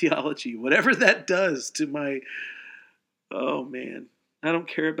my theology, whatever that does to my, oh man, I don't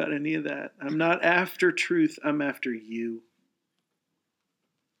care about any of that. I'm not after truth, I'm after you.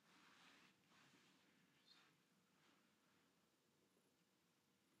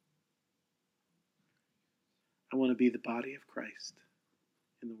 I want to be the body of Christ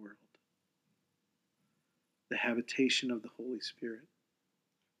in the world. The habitation of the Holy Spirit.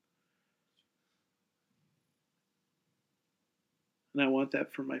 And I want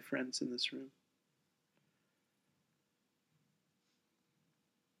that for my friends in this room.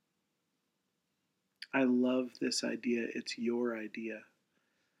 I love this idea. It's your idea.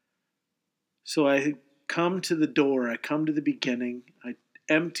 So I come to the door. I come to the beginning. I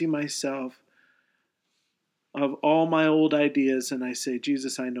empty myself of all my old ideas, and I say,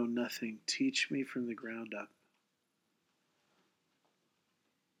 Jesus, I know nothing. Teach me from the ground up.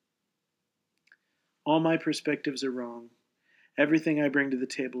 All my perspectives are wrong. Everything I bring to the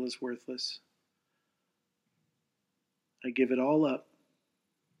table is worthless. I give it all up.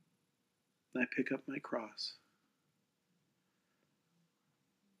 I pick up my cross.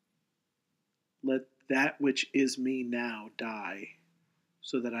 Let that which is me now die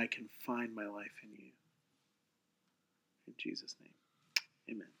so that I can find my life in you. In Jesus' name,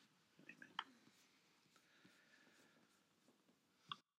 amen.